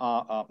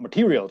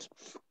materials.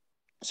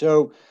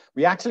 So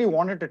we actually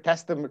wanted to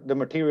test the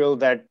material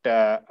that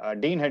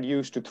Dean had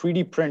used to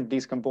 3D print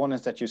these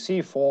components that you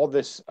see for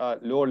this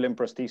lower limb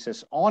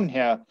prosthesis on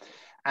here.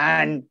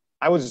 And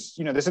I was,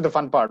 this is the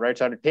fun part, right?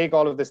 So I had to take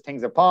all of these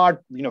things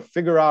apart,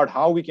 figure out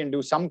how we can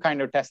do some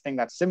kind of testing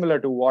that's similar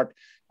to what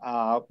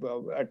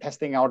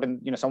testing out and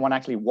someone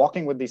actually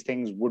walking with these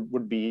things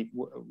would be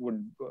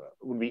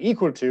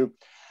equal to.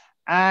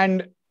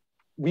 And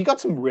we got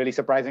some really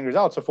surprising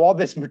results. So for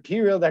this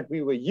material that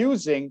we were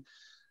using,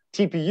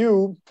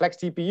 TPU, flex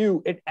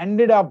TPU, it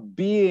ended up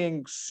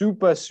being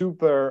super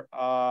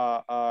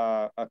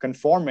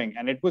conforming,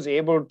 and it was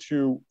able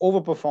to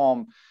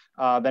overperform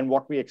than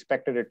what we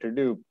expected it to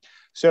do.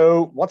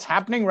 So what's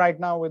happening right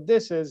now with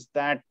this is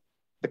that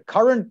the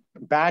current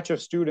batch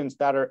of students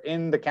that are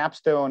in the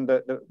capstone,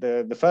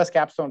 the first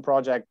capstone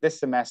project this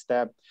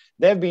semester,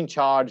 they've been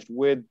charged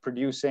with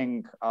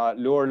producing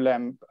lower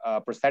limb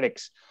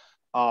prosthetics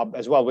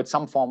as well, with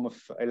some form of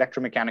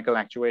electromechanical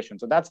actuation.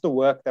 So that's the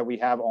work that we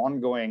have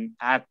ongoing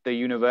at the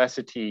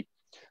university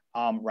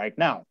right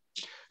now.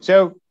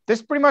 So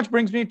this pretty much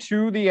brings me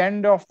to the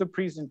end of the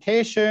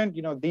presentation.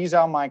 These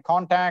are my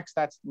contacts.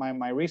 That's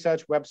my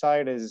research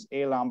website is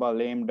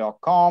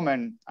alambalame.com,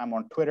 and I'm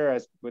on Twitter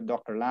with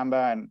Dr.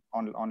 Lanba and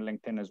on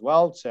LinkedIn as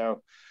well.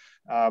 So,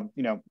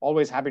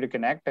 always happy to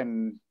connect.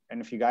 And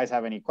if you guys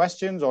have any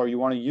questions or you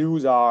want to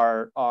use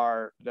our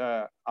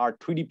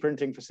 3D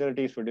printing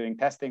facilities for doing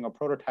testing or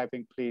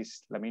prototyping,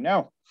 please let me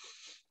know.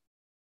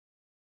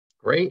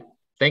 Great.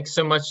 Thanks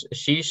so much,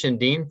 Asheesh and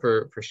Dean,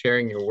 for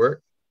sharing your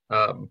work.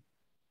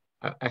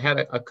 I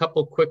had a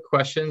couple quick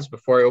questions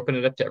before I open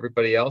it up to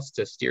everybody else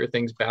to steer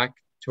things back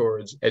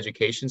towards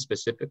education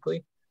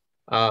specifically.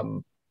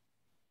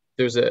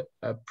 There's a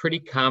pretty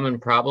common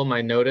problem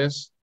I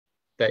notice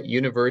that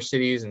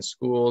universities and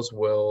schools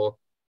will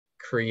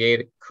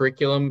create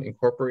curriculum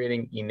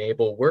incorporating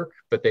e-NABLE work,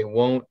 but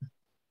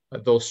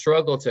they'll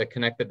struggle to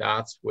connect the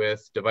dots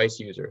with device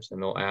users,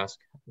 and they'll ask,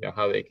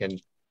 how they can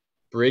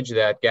bridge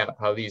that gap,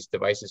 how these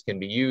devices can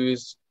be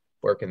used,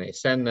 where can they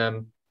send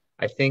them.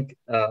 I think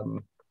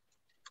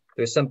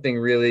there's something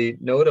really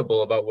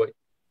notable about what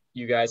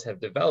you guys have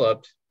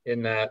developed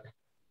in that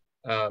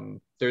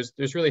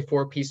there's really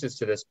 4 pieces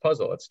to this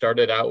puzzle. It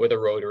started out with a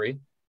Rotary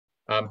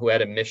who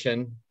had a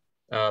mission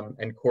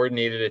and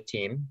coordinated a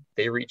team.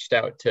 They reached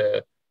out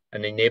to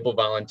an e-NABLE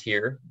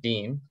volunteer,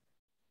 Dean.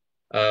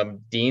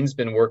 Dean's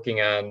been working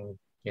on,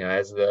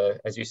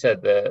 as you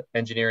said, the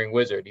engineering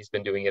wizard. He's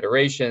been doing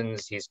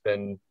iterations. He's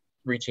been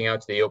reaching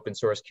out to the open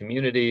source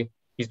community.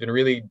 He's been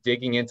really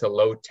digging into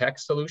low tech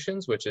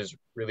solutions, which is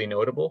really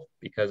notable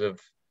because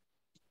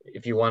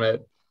if you want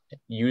to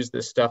use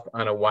this stuff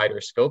on a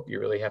wider scope, you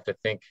really have to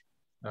think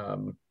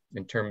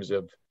in terms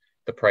of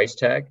the price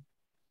tag.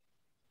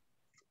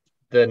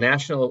 The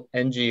national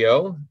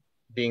NGO,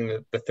 being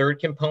the third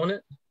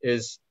component,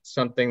 is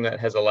something that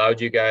has allowed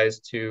you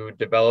guys to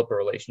develop a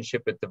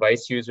relationship with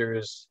device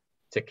users,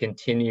 to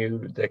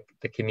continue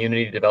the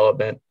community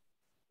development,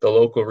 the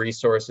local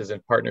resources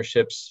and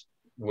partnerships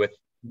with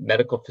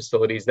medical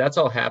facilities. That's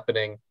all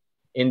happening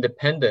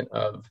independent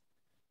of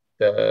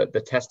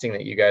the testing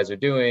that you guys are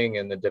doing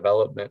and the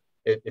development.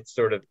 It's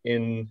sort of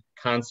in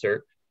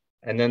concert.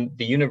 And then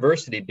the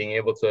university being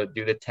able to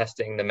do the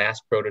testing, the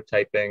mass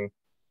prototyping,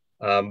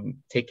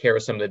 take care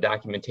of some of the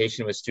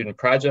documentation with student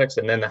projects,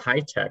 and then the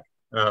high-tech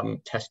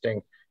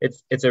testing.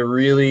 It's a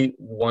really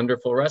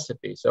wonderful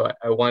recipe. So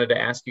I wanted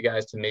to ask you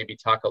guys to maybe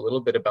talk a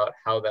little bit about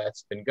how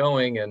that's been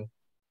going, and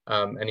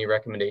any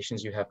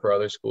recommendations you have for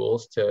other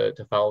schools to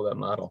follow that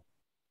model.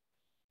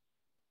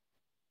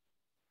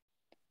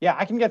 Yeah,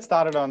 I can get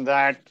started on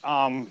that.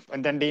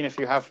 And then Dean, if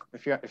you have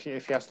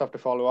stuff to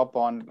follow up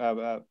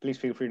on, please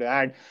feel free to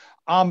add.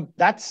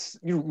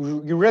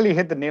 You really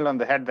hit the nail on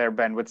the head there,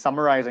 Ben, with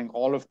summarizing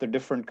all of the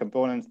different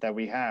components that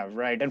we have,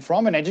 right? And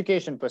from an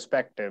education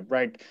perspective,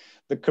 right,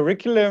 the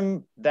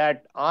curriculum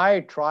that I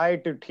try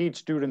to teach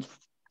students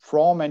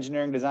from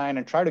engineering design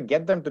and try to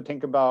get them to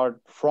think about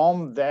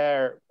from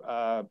their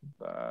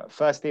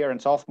first year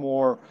and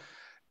sophomore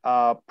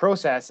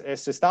process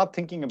is to start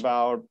thinking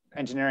about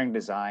engineering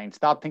design,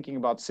 start thinking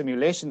about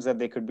simulations that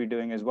they could be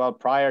doing as well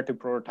prior to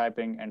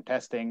prototyping and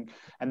testing,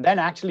 and then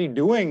actually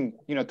doing,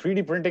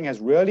 3D printing has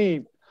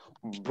really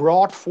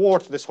brought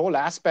forth this whole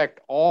aspect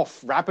of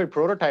rapid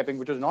prototyping,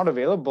 which was not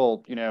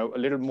available, a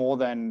little more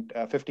than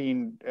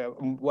 15,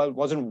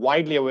 wasn't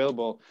widely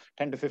available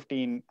 10 to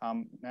 15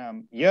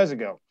 years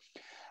ago.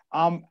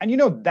 And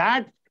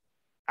that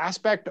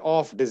aspect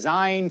of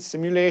design,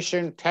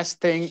 simulation,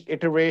 testing,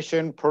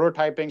 iteration,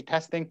 prototyping,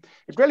 testing,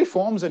 it really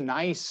forms a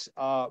nice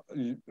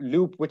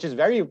loop, which is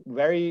very,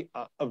 very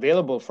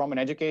available from an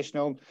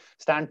educational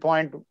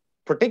standpoint,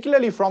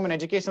 particularly from an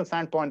educational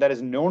standpoint that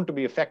is known to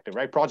be effective,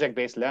 right?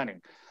 Project-based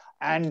learning.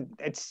 And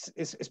it's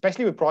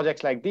especially with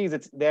projects like these,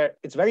 it's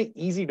very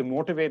easy to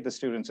motivate the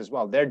students as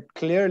well. They're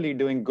clearly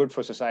doing good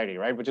for society,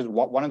 right? Which is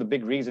one of the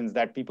big reasons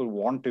that people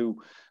want to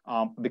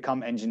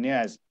become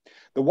engineers.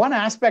 The one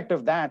aspect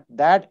of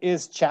that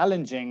is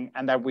challenging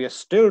and that we are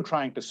still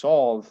trying to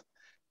solve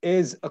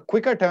is a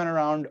quicker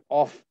turnaround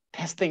of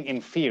testing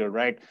in field,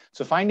 right?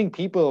 So finding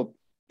people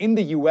in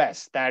the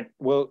US that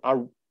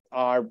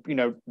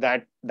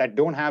that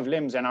don't have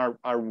limbs and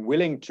are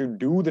willing to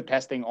do the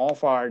testing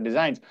of our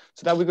designs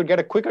so that we could get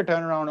a quicker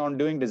turnaround on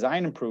doing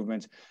design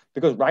improvements.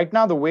 Because right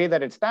now, the way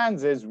that it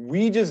stands is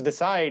we just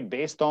decide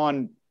based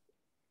on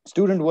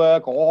student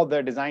work, all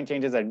the design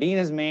changes that Dean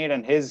has made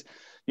and his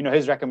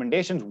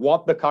recommendations,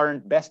 what the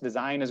current best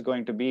design is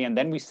going to be. And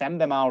then we send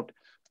them out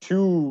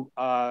to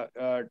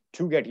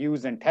get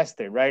used and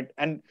tested, right?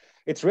 And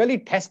it's really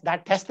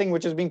testing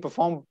which is being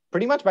performed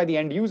pretty much by the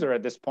end user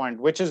at this point,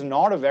 which is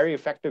not a very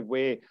effective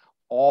way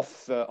of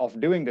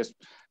doing this.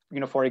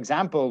 For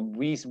example,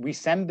 we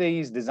send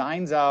these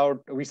designs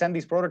out, we send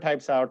these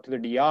prototypes out to the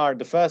DR.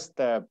 The first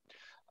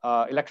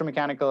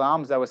electromechanical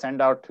arms that were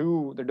sent out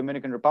to the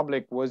Dominican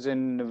Republic was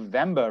in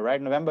November, right?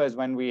 November is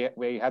when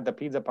we had the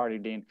pizza party,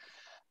 Dean.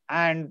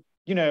 And,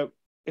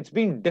 it's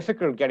been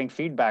difficult getting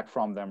feedback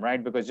from them,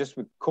 right? Because just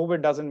with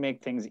COVID doesn't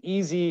make things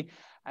easy.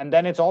 And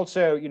then it's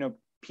also,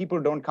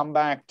 people don't come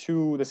back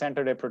to the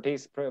center to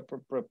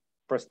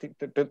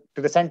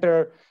the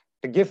center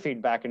to give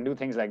feedback and do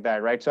things like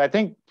that, right? So I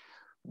think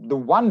the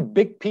one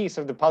big piece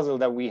of the puzzle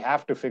that we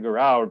have to figure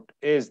out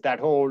is that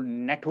whole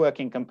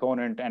networking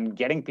component and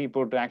getting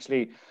people to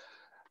actually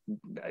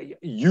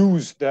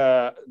use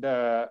the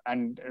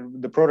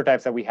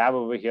prototypes that we have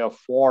over here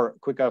for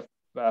quicker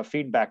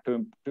feedback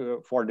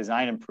for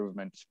design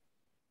improvements.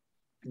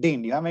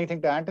 Dean, do you have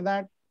anything to add to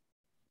that?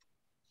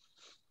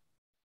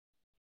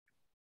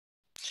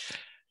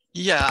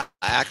 Yeah,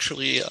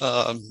 actually,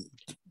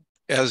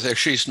 as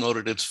Asheesh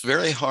noted, it's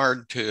very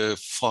hard to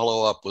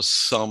follow up with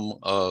some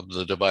of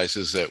the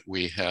devices that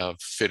we have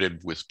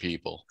fitted with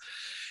people.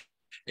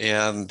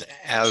 And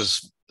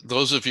as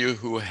those of you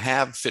who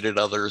have fitted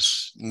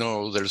others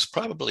know, there's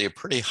probably a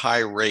pretty high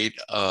rate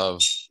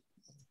of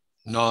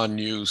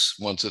non-use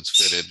once it's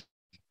fitted.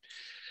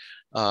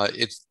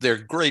 They're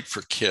great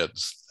for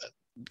kids.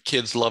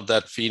 Kids love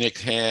that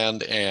Phoenix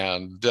hand,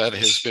 and that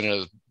has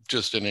been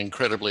just an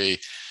incredibly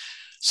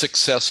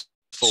successful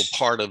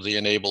part of the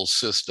e-NABLE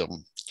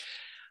system.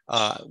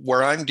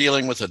 Where I'm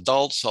dealing with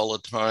adults all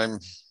the time,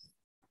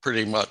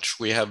 pretty much,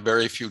 we have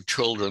very few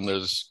children.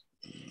 There's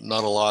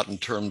not a lot in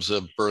terms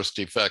of birth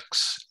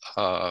defects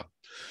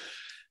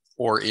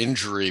or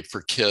injury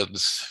for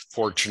kids,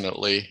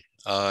 fortunately,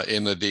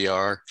 in the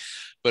DR.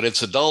 But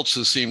it's adults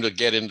who seem to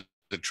get into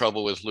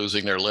trouble with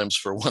losing their limbs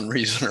for one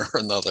reason or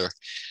another.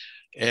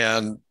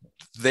 And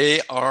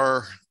they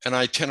are an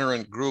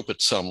itinerant group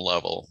at some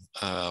level.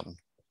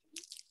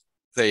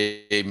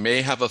 They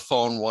may have a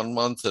phone one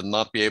month and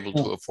not be able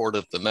to afford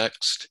it the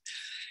next.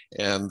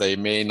 And they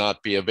may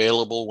not be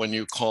available when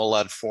you call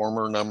that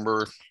former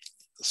number.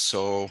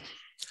 So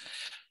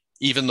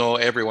even though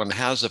everyone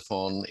has a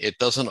phone, it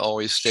doesn't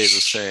always stay the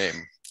same.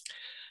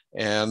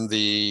 And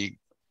the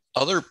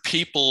other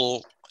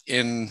people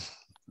in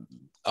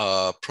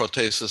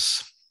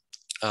Prothesis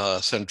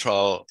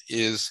Central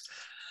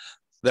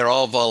they're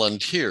all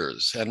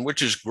volunteers, and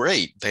which is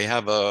great. They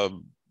have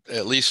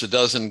at least a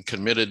dozen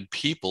committed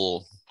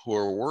people who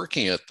are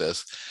working at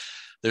this.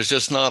 There's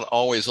just not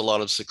always a lot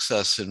of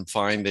success in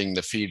finding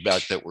the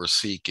feedback that we're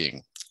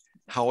seeking.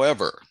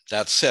 However,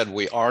 that said,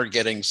 we are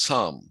getting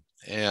some.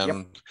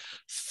 And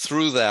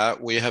through that,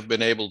 we have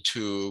been able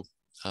to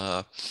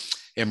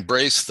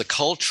embrace the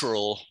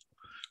cultural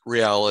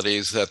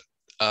realities that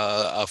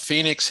a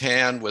Phoenix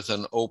hand with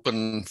an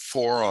open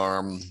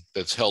forearm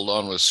that's held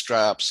on with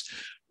straps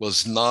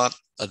was not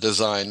a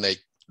design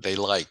they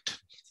liked.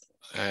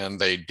 And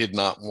they did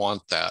not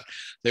want that.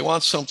 They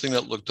want something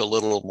that looked a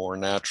little more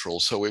natural.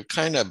 So we've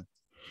kind of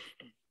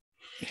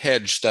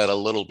hedged that a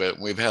little bit.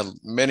 We've had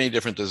many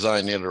different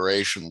design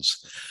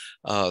iterations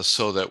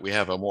so that we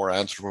have a more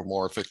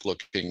anthropomorphic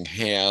looking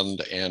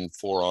hand and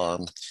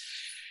forearm.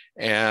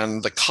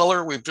 And the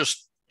color, we've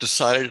just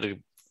decided to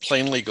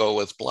plainly go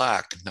with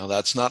black. Now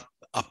that's not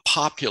a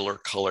popular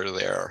color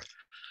there,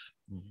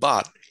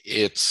 but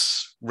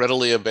it's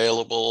readily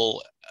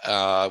available.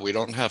 We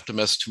don't have to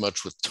mess too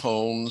much with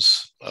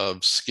tones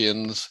of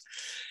skins,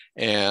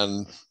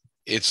 and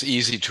it's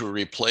easy to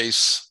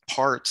replace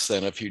parts.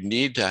 Then if you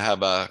need to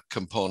have a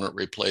component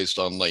replaced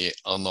on the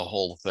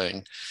whole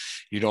thing,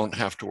 you don't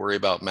have to worry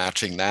about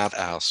matching that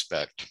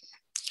aspect.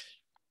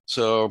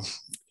 So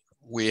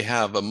we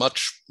have a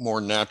much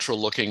more natural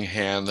looking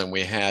hand than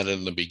we had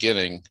in the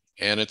beginning,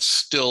 and it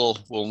still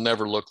will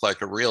never look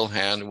like a real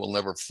hand. It will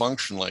never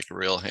function like a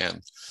real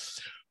hand,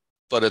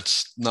 but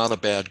it's not a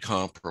bad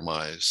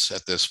compromise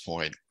at this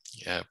point.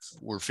 Yeah,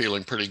 we're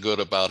feeling pretty good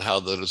about how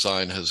the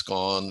design has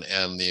gone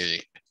and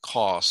the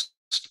cost,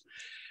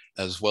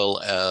 as well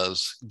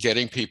as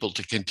getting people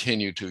to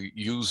continue to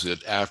use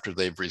it after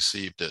they've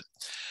received it.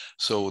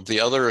 So the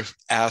other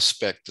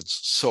aspect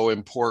that's so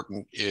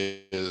important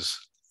is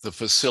the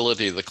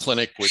facility, the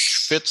clinic,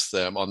 which fits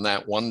them on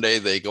that one day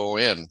they go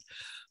in.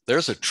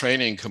 There's a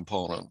training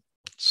component.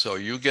 So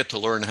you get to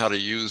learn how to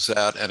use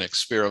that and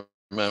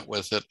experiment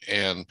with it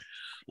and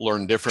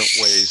learn different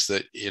ways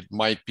that it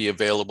might be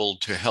available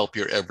to help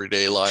your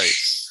everyday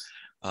life.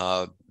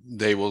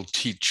 They will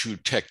teach you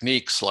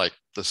techniques like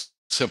the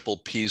simple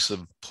piece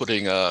of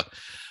putting a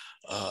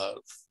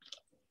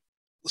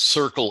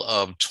circle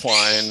of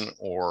twine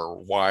or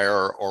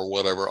wire or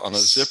whatever on a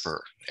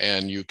zipper,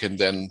 and you can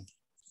then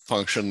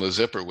function the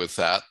zipper with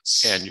that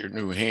and your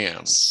new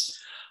hand.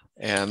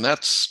 And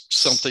that's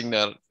something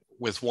that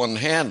with one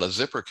hand, a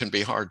zipper can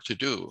be hard to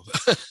do.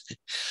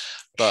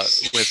 But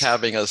with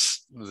having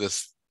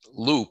this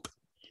loop,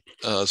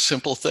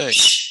 simple thing,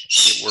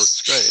 it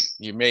works great.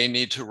 You may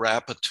need to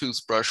wrap a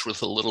toothbrush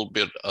with a little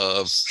bit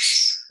of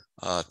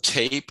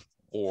tape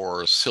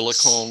or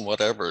silicone,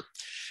 whatever.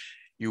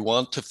 You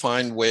want to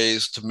find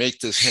ways to make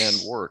this hand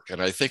work.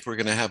 And I think we're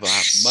going to have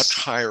a much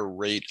higher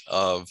rate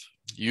of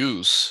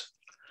use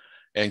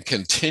and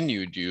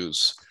continued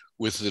use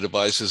with the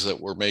devices that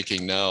we're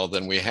making now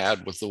than we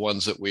had with the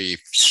ones that we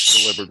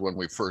delivered when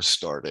we first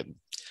started.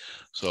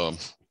 So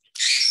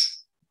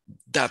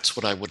that's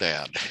what I would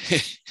add.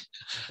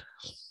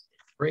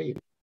 Great.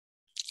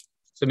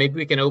 So maybe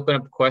we can open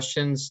up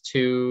questions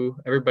to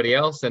everybody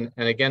else. And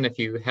again, if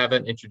you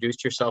haven't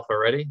introduced yourself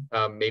already,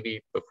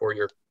 maybe before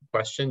your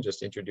question,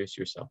 just introduce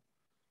yourself.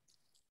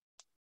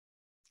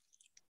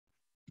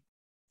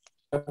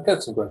 I've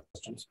got some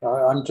questions.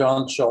 I'm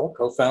John Schull,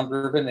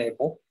 co-founder of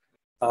e-NABLE.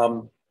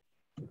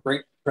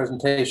 Great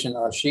presentation,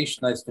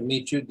 Asheesh. Nice to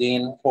meet you,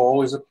 Dean.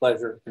 Always a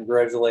pleasure.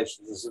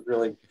 Congratulations. This is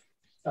really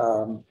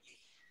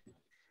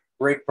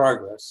great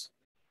progress.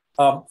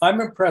 I'm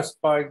impressed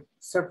by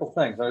several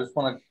things. I just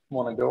want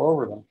to go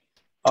over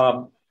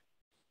them.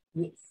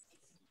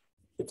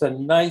 It's a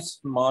nice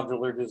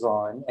modular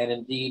design, and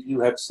indeed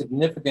you have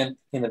significant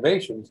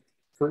innovations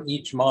for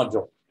each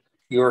module.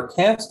 Your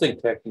casting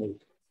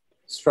technique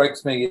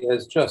strikes me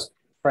as just,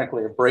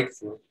 frankly, a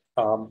breakthrough.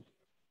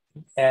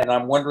 And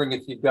I'm wondering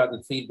if you've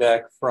gotten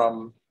feedback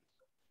from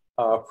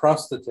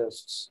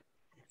prosthetists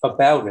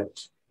about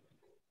it.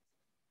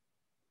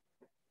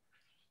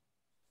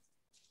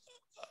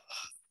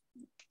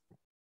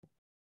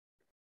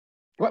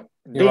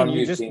 You're Dean, on you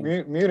mute, just Dean.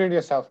 muted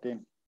yourself,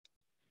 Dean.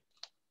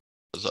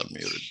 Was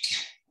unmuted.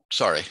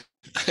 Sorry.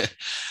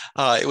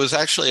 It was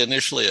actually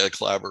initially a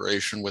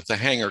collaboration with the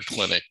Hanger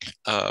Clinic.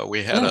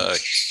 We had a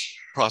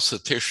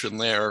prosthetician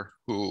there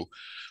who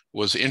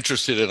was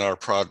interested in our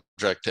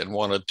project and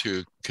wanted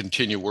to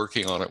continue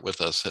working on it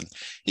with us. And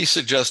he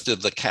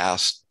suggested the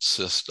cast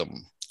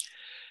system.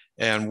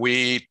 And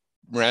we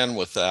ran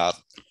with that.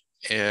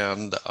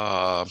 And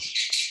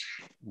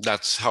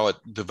that's how it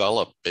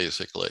developed,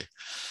 basically.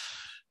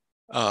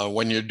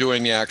 When you're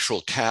doing the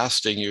actual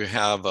casting, you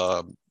have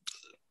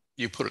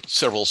you put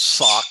several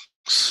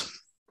socks,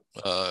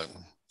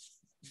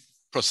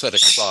 prosthetic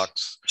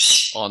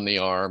socks on the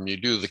arm. You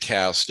do the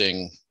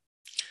casting.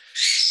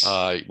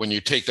 When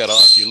you take that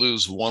off, you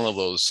lose one of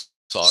those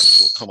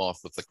socks. Will come off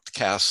with the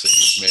cast that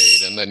you've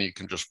made, and then you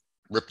can just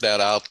rip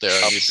that out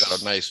there, and you've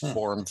got a nice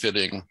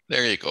form-fitting.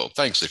 There you go.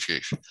 Thanks,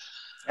 Asheesh.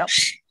 Yep.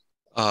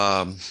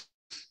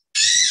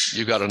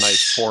 You've got a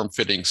nice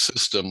form-fitting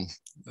system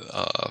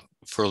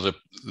for the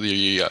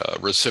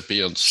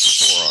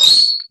recipient's forearm.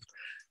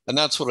 And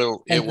that's what it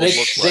will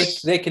look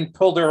like. They can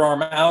pull their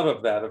arm out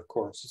of that, of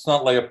course. It's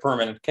not like a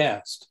permanent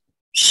cast.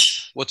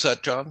 What's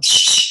that, John?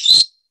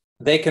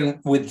 They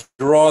can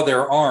withdraw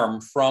their arm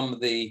from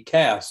the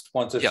cast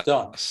once it's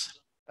done.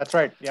 That's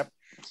right. Yep.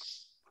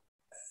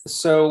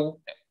 So,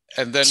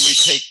 and then we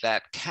take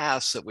that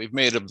cast that we've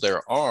made of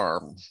their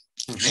arm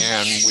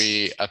and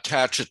we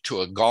attach it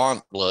to a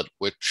gauntlet,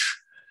 which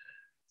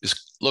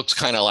looks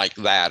kind of like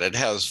that. It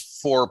has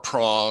 4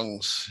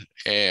 prongs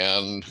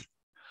and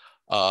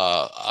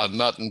a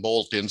nut and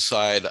bolt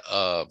inside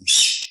a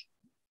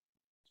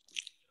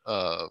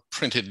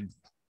printed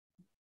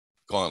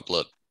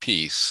gauntlet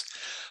piece.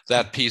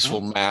 That piece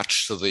will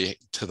match to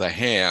the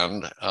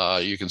hand.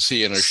 You can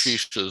see in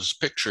Asheesh's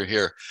picture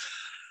here,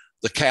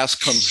 the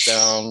cast comes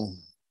down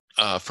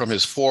from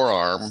his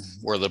forearm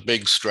where the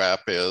big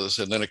strap is,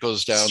 and then it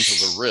goes down to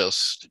the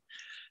wrist.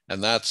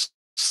 And that's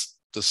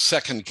the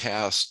second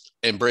cast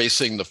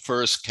embracing the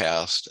first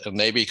cast, and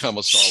they become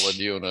a solid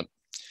unit.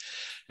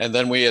 And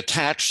then we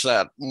attach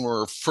that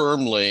more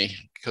firmly,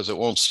 because it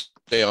won't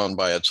stay on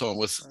by its own,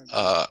 with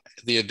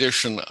the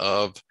addition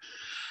of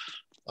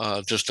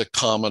just a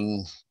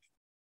common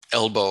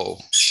elbow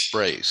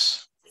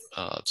brace.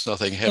 It's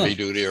nothing heavy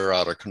duty or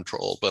out of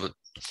control, but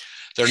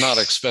they're not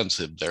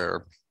expensive.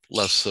 They're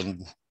less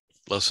than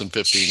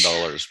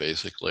 $15,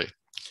 basically.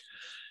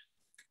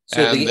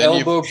 So and the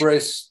elbow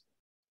brace.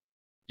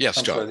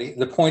 Yes, John. Sorry,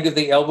 the point of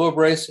the elbow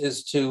brace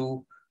is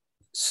to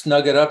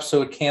snug it up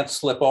so it can't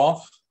slip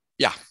off.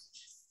 Yeah.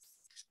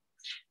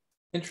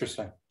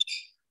 Interesting.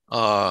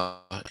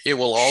 It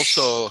will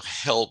also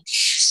help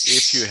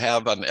if you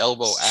have an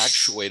elbow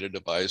actuated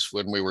device.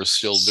 When we were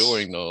still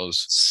doing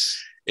those,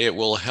 it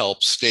will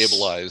help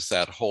stabilize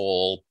that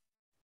whole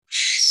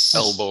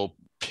elbow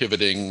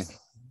pivoting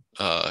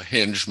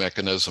hinge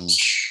mechanism.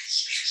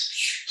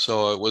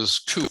 So it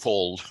was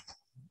twofold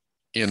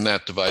in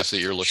that device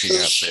that you're looking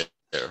at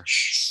there.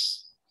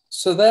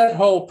 So that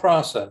whole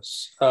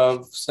process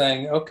of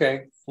saying,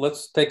 okay,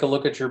 let's take a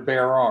look at your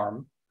bare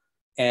arm,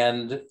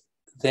 and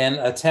then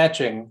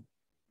attaching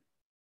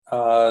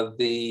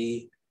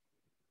putting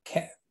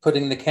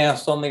the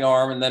cast on the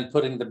arm and then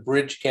putting the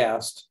bridge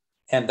cast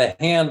and the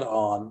hand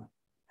on,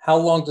 how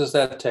long does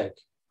that take?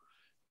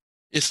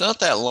 It's not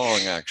that long,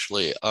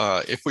 actually.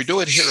 If we do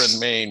it here in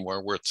Maine,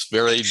 where it's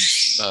very,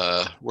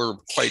 we're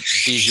quite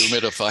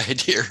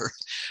dehumidified here.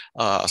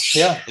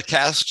 The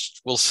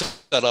cast will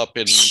set up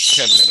in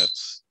 10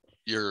 minutes.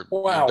 You're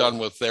done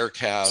with their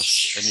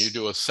cast, and you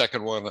do a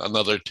second one,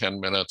 another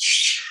 10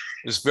 minutes.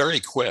 It's very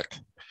quick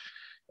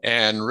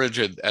and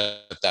rigid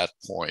at that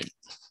point.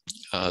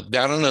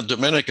 Down in the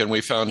Dominican, we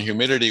found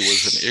humidity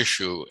was an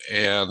issue,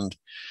 and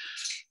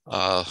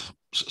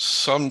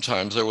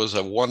sometimes there was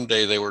one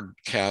day they were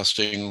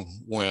casting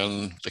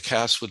when the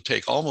cast would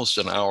take almost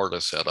an hour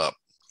to set up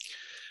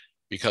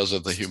because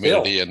of the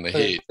humidity and the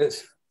heat.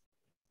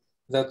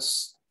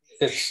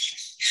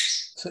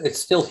 It's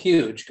still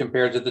huge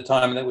compared to the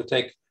time that would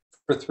take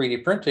for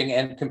 3D printing,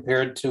 and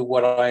compared to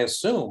what I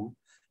assume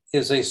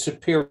is a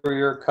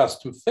superior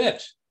custom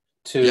fit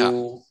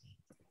to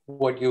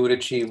what you would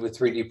achieve with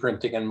 3D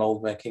printing and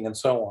mold making and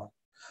so on.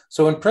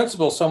 So in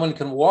principle, someone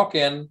can walk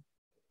in,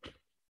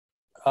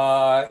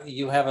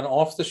 you have an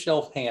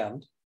off-the-shelf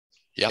hand,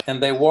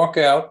 and they walk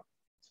out.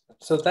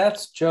 So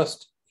that's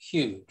just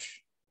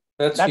huge.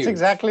 That's huge.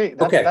 Exactly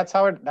that's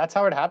how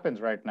it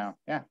happens right now.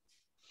 Yeah.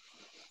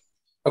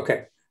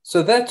 Okay.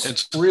 So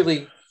that's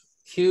really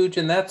huge,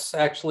 and that's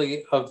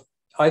actually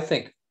I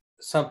think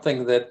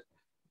something that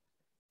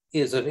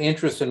is of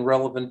interest and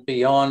relevant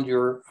beyond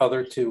your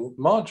other 2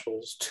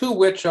 modules, to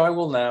which I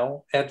will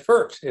now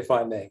advert, if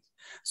I may.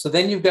 So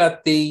then you've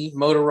got the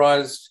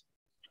motorized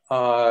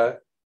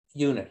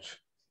unit.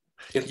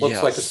 It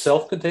looks like a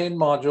self-contained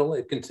module.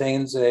 It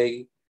contains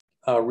a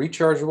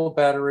rechargeable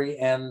battery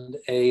and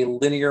a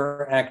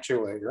linear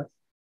actuator,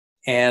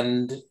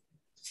 and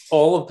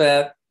all of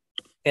that.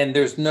 And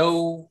there's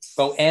no,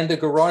 and a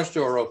garage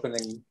door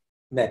opening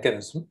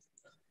mechanism.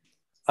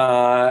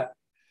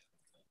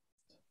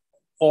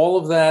 all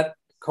of that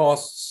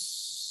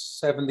costs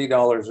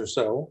 $70 or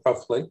so,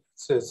 roughly.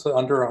 So it's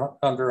under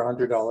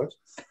 $100.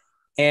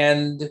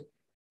 And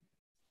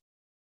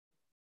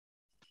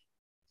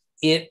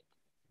it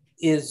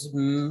is,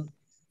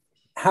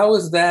 how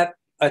is that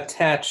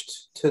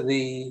attached to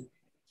the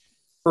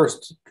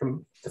first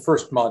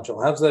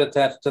module? How's that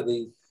attached to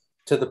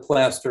the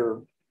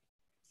plaster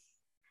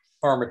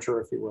armature,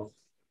 if you will?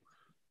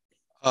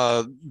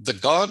 The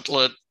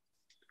gauntlet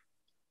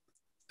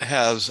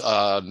has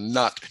a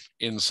nut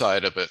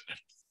inside of it.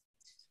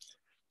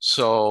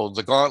 So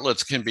the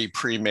gauntlets can be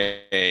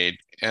pre-made.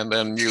 And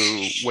then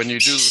when you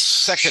do the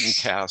second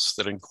cast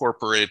that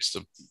incorporates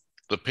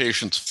the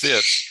patient's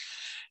fit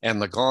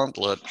and the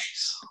gauntlet,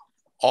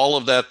 all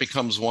of that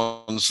becomes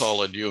one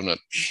solid unit.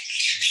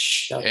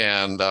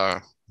 And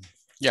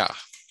yeah,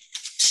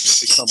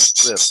 it becomes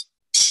this,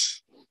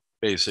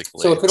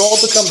 basically. So if it all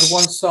becomes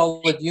one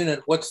solid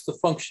unit, what's the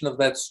function of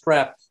that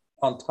strap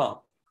on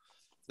top?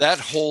 That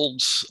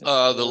holds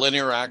the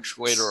linear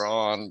actuator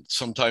on.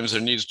 Sometimes there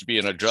needs to be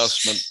an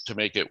adjustment to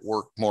make it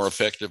work more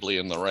effectively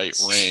in the right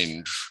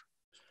range.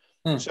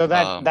 So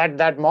that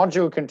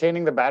module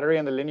containing the battery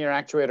and the linear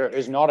actuator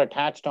is not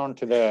attached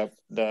onto the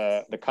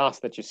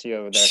cast that you see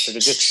over there. So the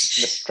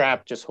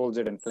strap just holds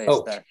it in place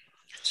there.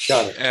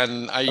 Got it.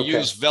 And I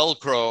use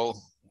Velcro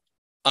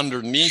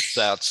underneath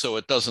that so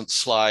it doesn't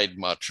slide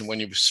much. And when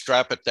you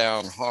strap it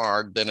down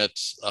hard, then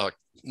it's a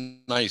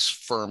nice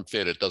firm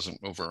fit. It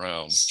doesn't move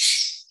around.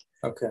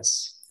 Okay.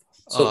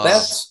 So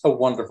that's a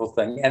wonderful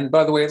thing. And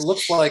by the way, it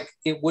looks like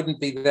it wouldn't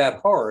be that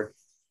hard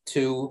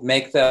to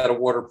make that a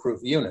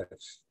waterproof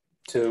unit,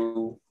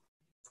 to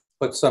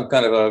put some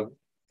kind of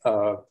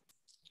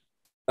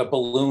a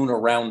balloon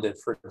around it,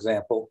 for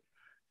example.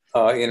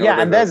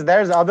 And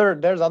there's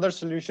other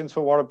solutions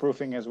for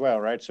waterproofing as well,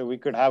 right? So we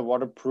could have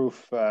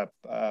waterproof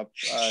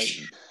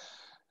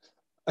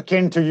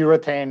akin to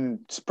urethane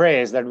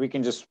sprays that we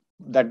can just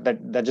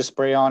that just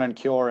spray on and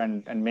cure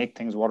and make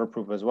things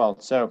waterproof as well.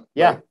 So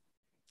yeah.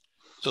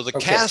 So the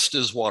cast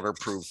is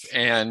waterproof,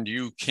 and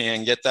you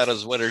can get that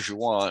as wet as you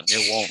want.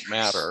 It won't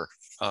matter.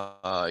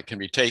 It can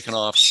be taken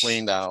off,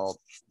 cleaned out,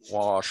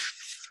 washed,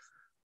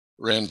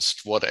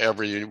 rinsed,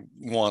 whatever you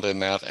want in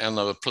that. And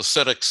the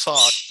prosthetic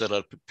sock that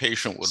a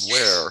patient would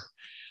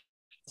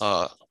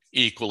wear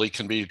equally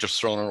can be just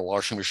thrown in a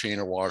washing machine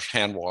or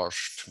hand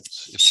washed.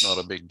 It's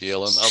not a big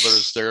deal. And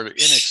others, they're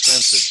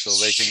inexpensive, so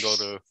they can go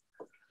to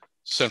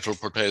Central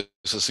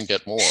Prothesis and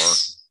get more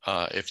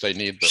if they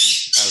need them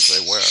as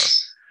they wear.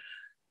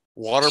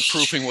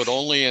 Waterproofing would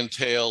only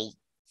entail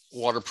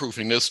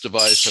waterproofing this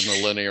device and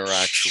the linear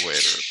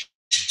actuator.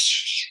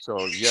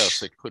 So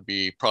yes, it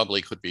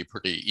probably could be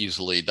pretty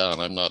easily done.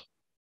 I'm not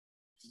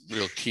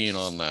real keen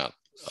on that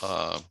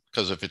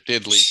because if it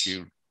did leak,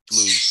 you'd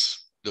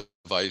lose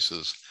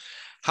devices.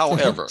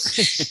 However,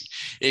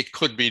 it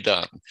could be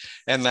done.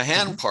 And the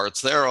hand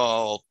parts, they're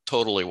all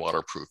totally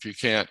waterproof. You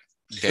can't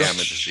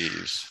damage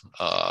these.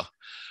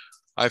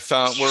 We're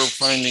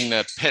finding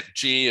that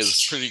PETG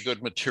is pretty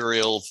good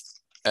material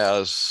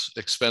as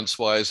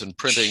expense-wise and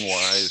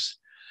printing-wise,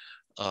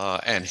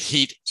 and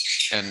heat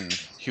and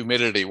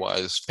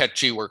humidity-wise.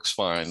 PETG works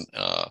fine.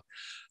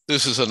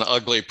 This is an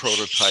ugly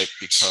prototype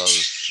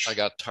because I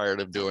got tired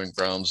of doing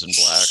browns and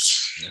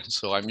blacks.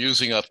 So I'm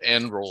using up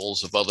end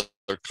rolls of other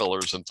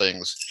colors and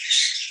things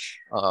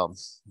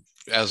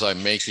as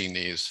I'm making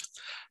these.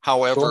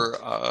 However,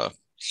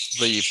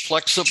 the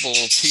flexible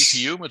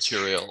TPU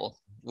material,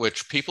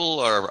 which people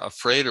are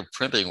afraid of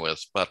printing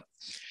with, but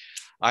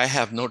I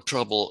have no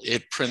trouble.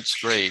 It prints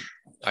great.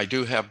 I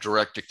do have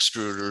direct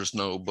extruders,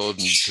 no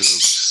Bowden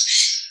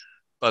tubes.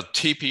 But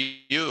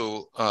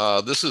TPU,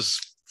 this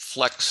is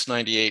Flex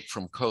 98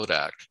 from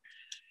Kodak.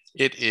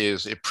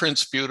 It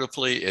prints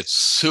beautifully. It's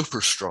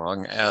super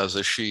strong, as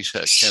Asheesh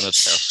can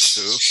attest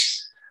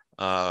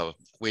to.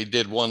 We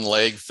did one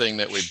leg thing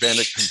that we bent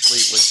it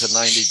completely to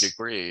 90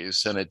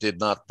 degrees and it did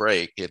not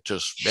break. It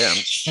just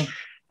bent.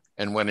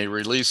 And when he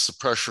released the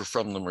pressure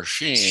from the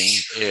machine,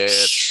 it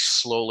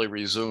slowly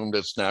resumed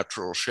its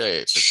natural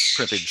shape, its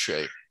printed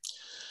shape.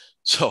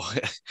 So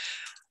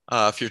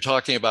if you're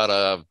talking about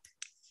a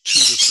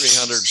 200 to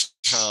 300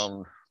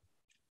 pound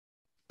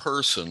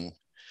person,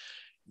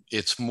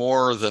 it's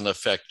more than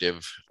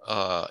effective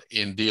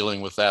in dealing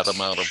with that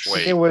amount of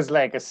weight. It was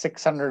like a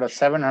 600 or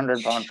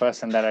 700 pound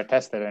person that I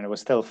tested and it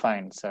was still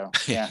fine. So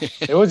yeah,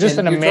 it was just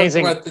an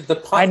amazing,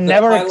 the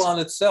pylon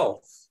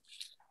itself.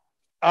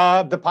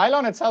 The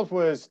pylon itself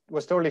was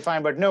totally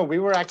fine, but no, we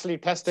were actually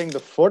testing the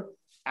foot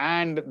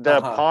and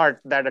the part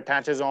that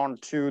attaches on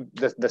to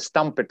the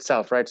stump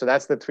itself, right? So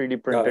that's the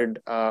 3D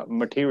printed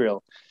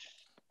material.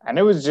 And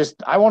it was just,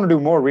 I want to do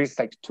more research,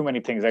 like too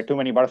many things, like too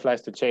many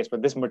butterflies to chase,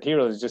 but this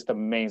material is just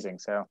amazing.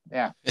 So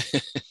yeah.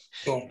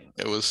 Cool.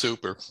 It was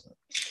super.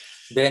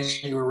 Ben,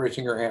 you were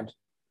raising your hand.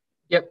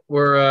 Yep,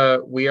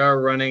 we are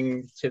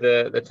running to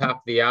the top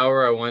of the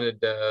hour. I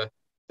wanted to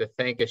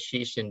thank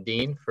Asheesh and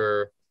Dean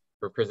for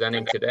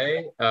presenting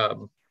today. I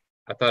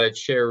thought I'd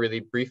share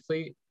really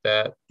briefly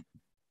that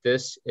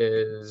this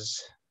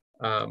is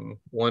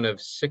one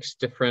of 6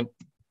 different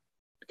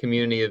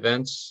community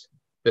events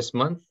this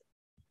month.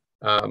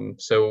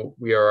 So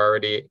we are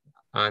already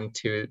on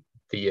to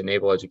the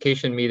e-NABLE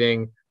education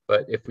meeting,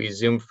 but if we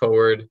zoom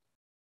forward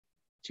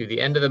to the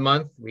end of the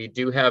month, we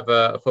do have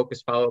a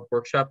focused follow-up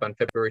workshop on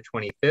February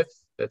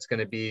 25th. That's going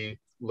to be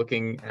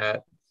looking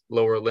at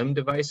lower limb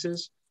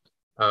devices.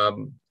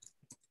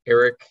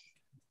 Eric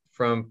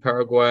from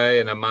Paraguay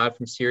and Ahmad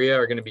from Syria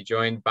are going to be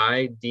joined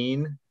by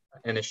Dean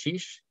and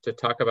Asheesh to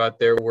talk about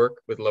their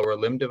work with lower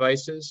limb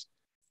devices.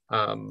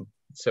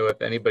 So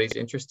if anybody's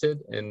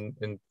interested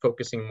in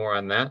focusing more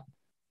on that,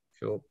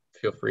 feel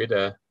free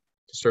to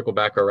circle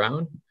back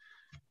around.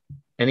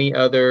 Any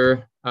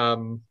other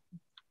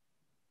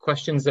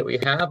questions that we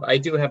have? I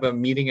do have a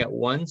meeting at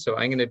 1, so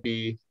I'm going to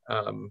be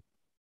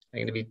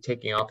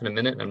taking off in a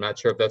minute. I'm not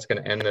sure if that's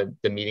going to end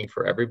the meeting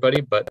for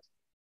everybody, but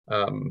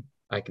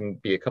I can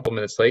be a couple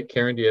minutes late.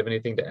 Karen, do you have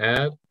anything to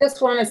add?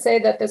 Just want to say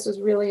that this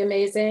was really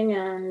amazing,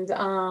 and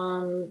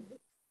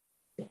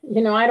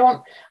you know, I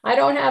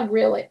don't have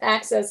really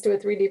access to a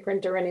 3D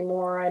printer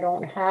anymore. I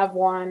don't have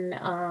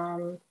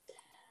one,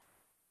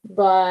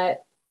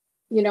 but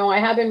you know, I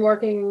have been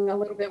working a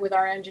little bit with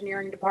our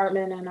engineering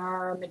department and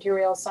our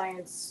material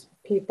science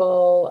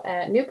people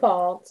at New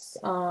Paltz.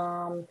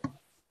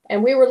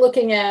 And we were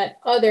looking at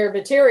other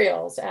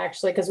materials,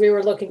 actually, because we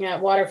were looking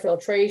at water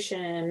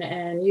filtration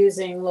and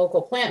using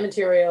local plant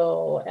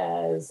material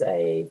as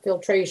a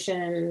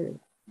filtration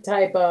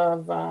type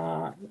of,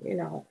 you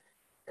know,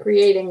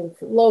 creating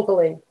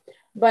locally.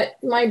 But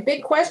my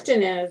big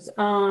question is,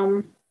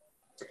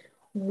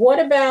 what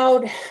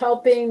about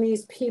helping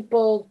these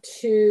people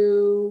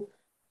to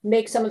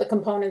make some of the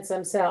components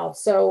themselves?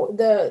 So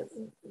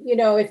you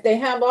know, if they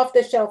have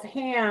off-the-shelf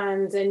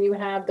hands and you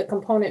have the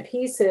component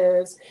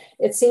pieces,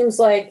 it seems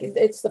like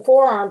it's the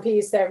forearm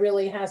piece that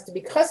really has to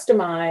be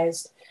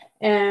customized.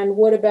 And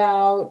what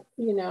about,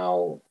 you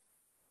know,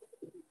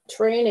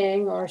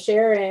 training or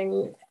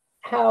sharing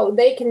how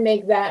they can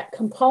make that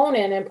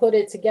component and put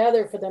it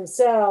together for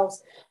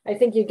themselves? I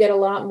think you get a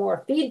lot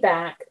more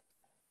feedback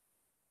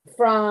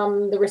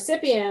from the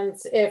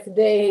recipients if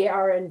they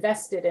are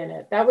invested in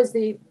it. That was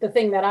the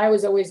thing that I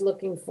was always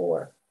looking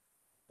for.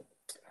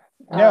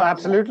 No,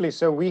 absolutely.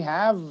 So we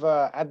have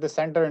at the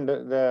center in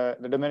the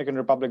Dominican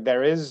Republic,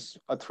 there is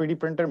a 3D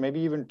printer,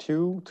 maybe even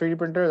 2 3D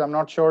printers. I'm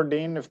not sure,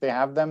 Dean, if they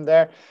have them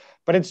there,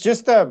 but it's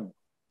just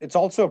it's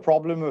also a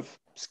problem of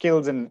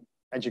skills and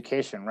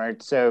education,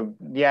 right? So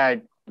yeah,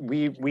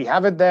 we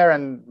have it there,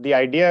 and the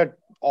idea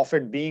of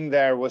it being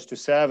there was to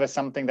serve as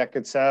something that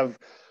could serve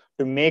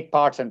to make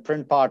parts and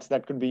print parts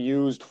that could be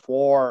used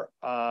for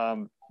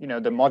you know,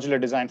 the modular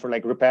design for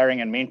like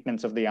repairing and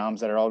maintenance of the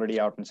arms that are already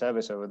out in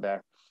service over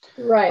there.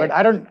 Right. But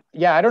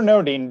I don't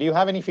know, Dean, do you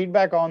have any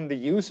feedback on the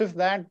use of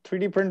that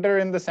 3D printer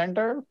in the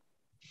center?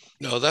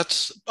 No,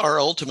 that's our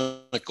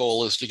ultimate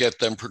goal, is to get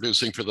them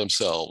producing for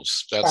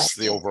themselves. That's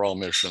the overall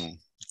mission.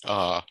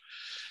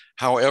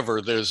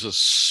 However, there's a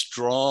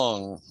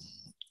strong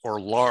or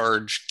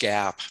large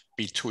gap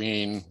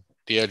between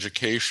the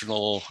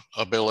educational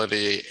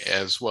ability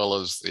as well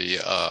as the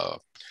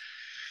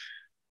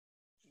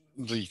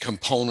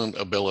component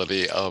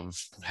ability of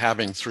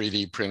having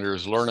 3D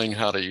printers, learning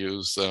how to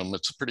use them.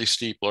 It's a pretty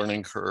steep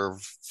learning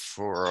curve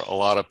for a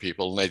lot of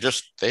people, and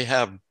they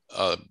have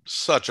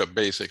such a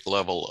basic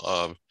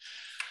level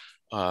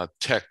of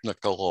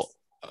technical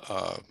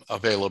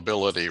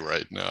availability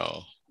right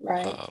now.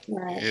 Right, right.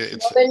 Well,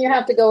 then you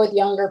have to go with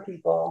younger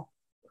people.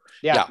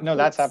 Yeah. No,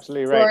 that's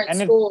absolutely right. And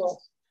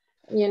school,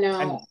 you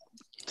know.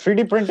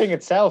 3D printing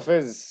itself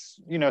is,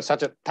 you know,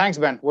 such a, thanks,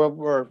 Ben.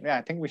 Yeah,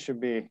 I think we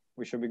should be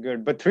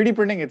good. But 3D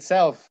printing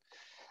itself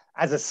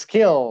as a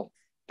skill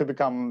to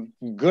become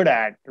good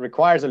at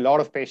requires a lot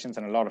of patience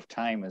and a lot of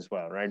time as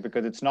well, right?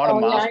 Because it's not a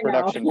mass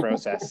production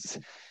process.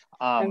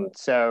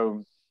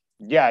 So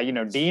yeah, you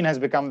know, Dean has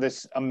become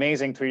this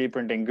amazing 3D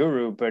printing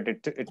guru, but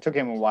it took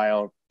him a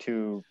while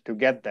to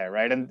get there,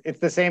 right? And it's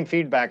the same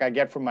feedback I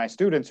get from my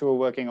students who are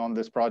working on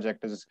this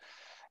project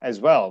as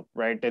well,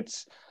 right?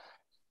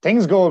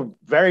 Things go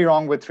very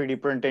wrong with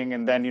 3D printing,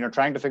 and then, you know,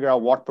 trying to figure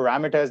out what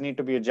parameters need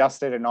to be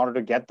adjusted in order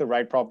to get the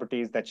right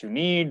properties that you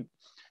need.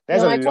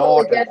 There's I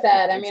totally get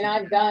that. I mean,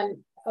 I've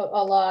done a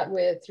lot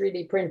with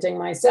 3D printing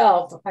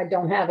myself. I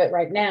don't have it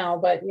right now,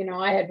 but, you know,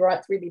 I had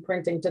brought 3D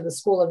printing to the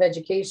School of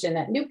Education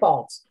at New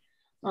Paltz.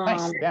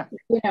 Nice. Yeah.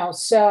 You know,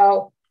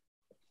 so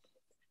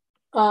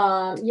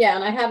yeah,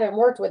 and I haven't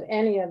worked with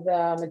any of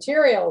the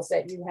materials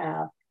that you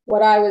have.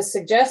 What I was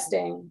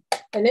suggesting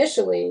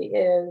initially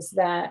is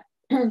that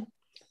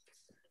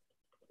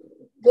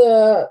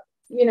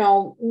you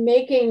know,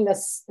 making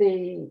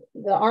the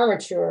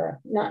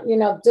armature, not, you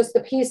know, just the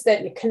piece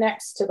that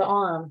connects to the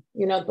arm,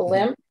 you know, the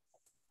limb,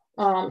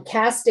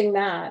 casting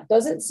that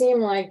doesn't seem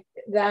like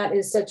that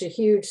is such a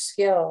huge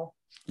skill.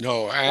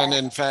 No, and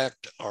in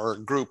fact, our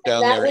group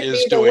down there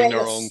is doing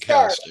their own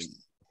casting.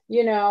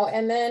 You know,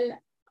 and then,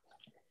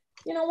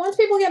 you know, once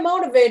people get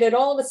motivated,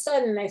 all of a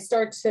sudden they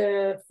start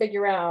to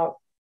figure out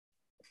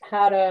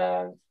how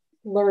to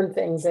learn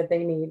things that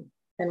they need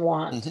and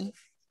want.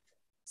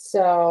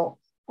 So,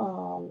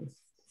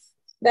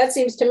 that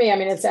seems to me, I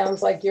mean, it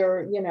sounds like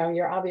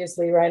you're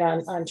obviously right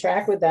on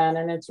track with that.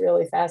 And it's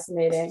really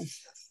fascinating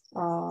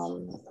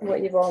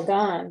what you've all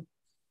done.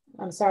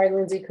 I'm sorry,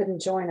 Lindsay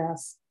couldn't join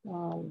us,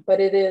 but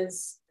it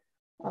is,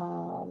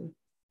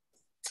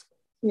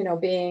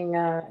 being,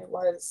 it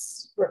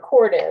was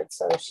recorded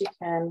so she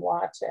can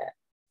watch it.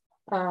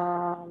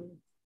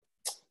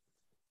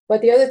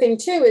 But the other thing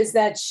too is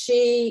that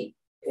she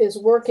is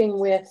working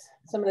with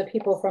some of the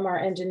people from our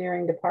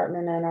engineering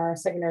department and our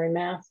secondary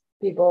math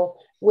people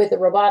with the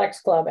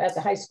robotics club at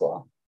the high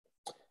school.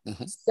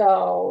 Mm-hmm.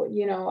 So,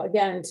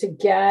 again, to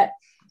get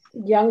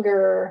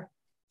younger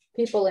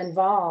people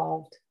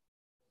involved,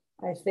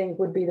 I think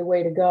would be the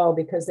way to go,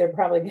 because they're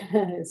probably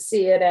going to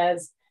see it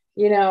as,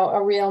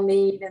 a real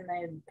need, and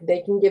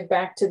they can give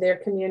back to their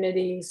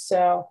community.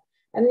 So,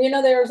 and,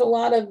 there's a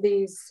lot of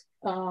these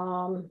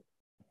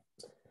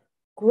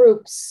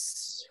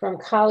groups from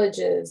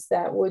colleges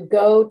that would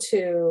go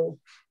to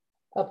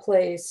a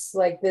place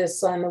like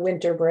this on the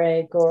winter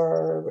break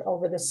or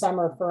over the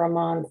summer for a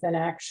month, and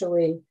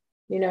actually,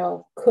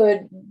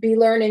 could be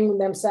learning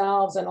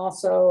themselves and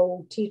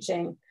also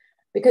teaching.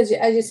 Because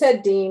as you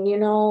said, Dean,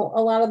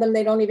 a lot of them,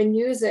 they don't even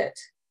use it.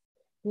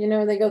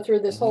 They go through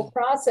this whole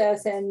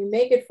process and you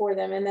make it for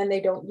them and then they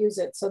don't use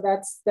it. So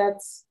that's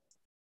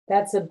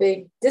a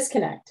big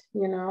disconnect,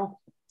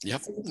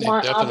 Yep, so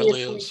it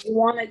definitely is. You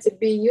want it to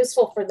be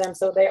useful for them,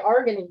 so they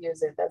are going to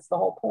use it. That's the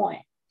whole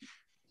point.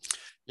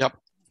 Yep.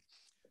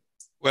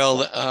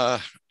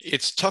 Well,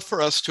 it's tough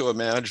for us to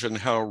imagine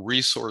how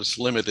resource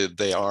limited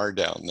they are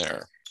down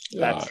there.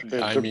 Yeah.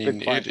 I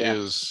mean, it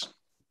is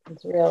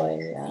it's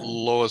really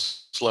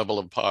lowest level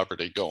of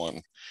poverty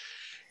going,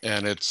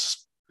 and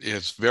it's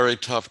very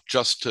tough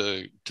just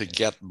to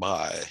get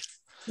by.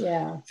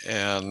 Yeah.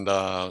 And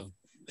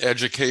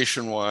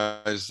education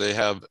wise, they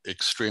have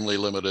extremely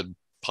limited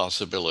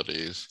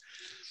possibilities,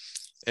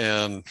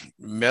 and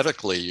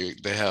medically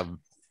they have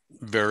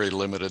very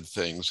limited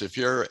things. If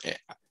you're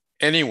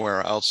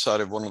anywhere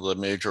outside of one of the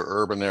major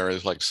urban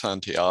areas like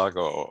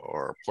Santiago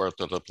or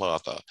Puerto de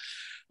Plata,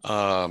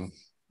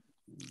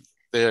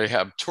 they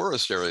have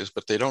tourist areas,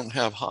 but they don't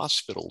have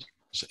hospitals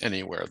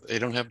anywhere. They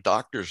don't have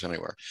doctors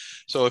anywhere.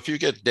 So if you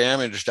get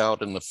damaged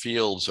out in the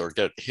fields or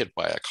get hit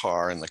by a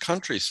car in the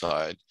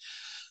countryside,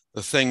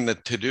 the thing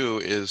to do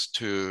is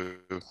to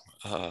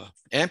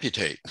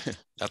amputate.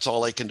 That's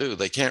all they can do.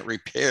 They can't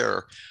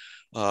repair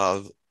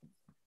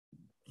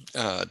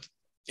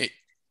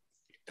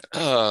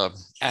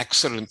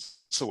accidents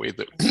the way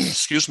that,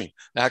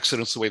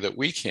 accidents the way that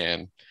we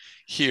can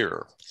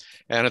here.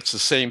 And it's the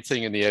same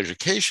thing in the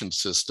education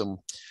system.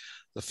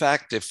 The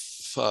fact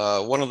if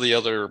one of the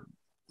other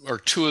or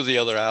two of the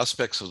other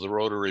aspects of the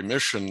Rotary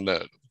mission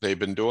that they've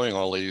been doing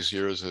all these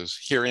years is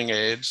hearing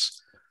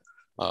aids,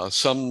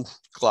 some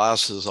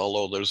classes,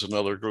 although there's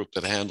another group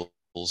that handles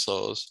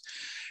those,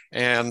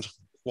 and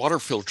water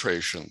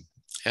filtration.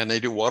 And they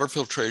do water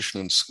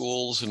filtration in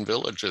schools and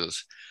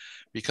villages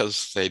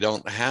because they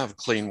don't have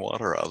clean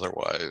water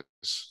otherwise,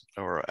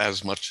 or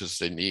as much as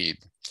they need.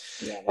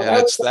 Yeah, well,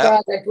 that was the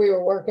project we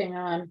were working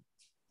on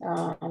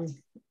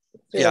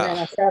through an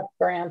NSF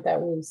grant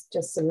that we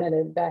just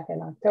submitted back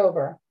in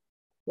October,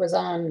 was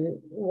on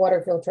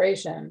water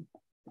filtration.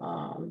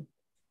 And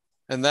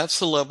that's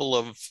the level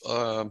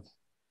of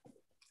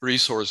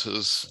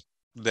resources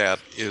that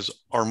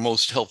are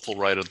most helpful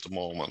right at the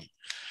moment.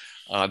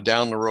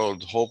 Down the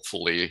road,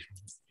 hopefully,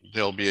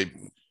 they'll be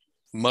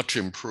much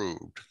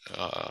improved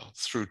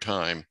through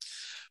time.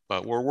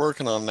 But we're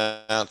working on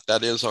that.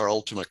 That is our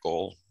ultimate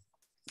goal,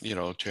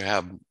 to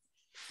have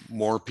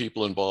more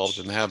people involved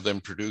and have them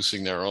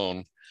producing their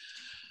own.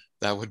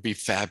 That would be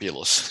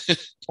fabulous.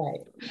 Right.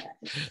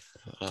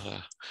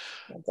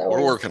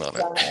 We're working on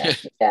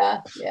it.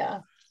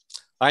 Yeah.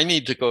 I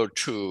need to go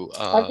too.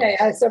 Okay,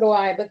 so do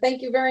I. But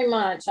thank you very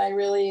much. I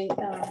really.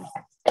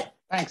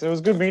 Thanks. It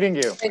was good meeting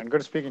you and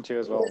good speaking to you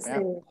as well. Yeah.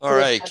 All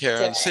right,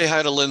 Karen. Say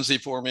hi to Lindsay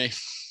for me.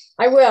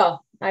 I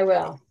will.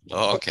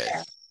 Oh, okay.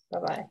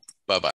 Bye-bye. Bye-bye.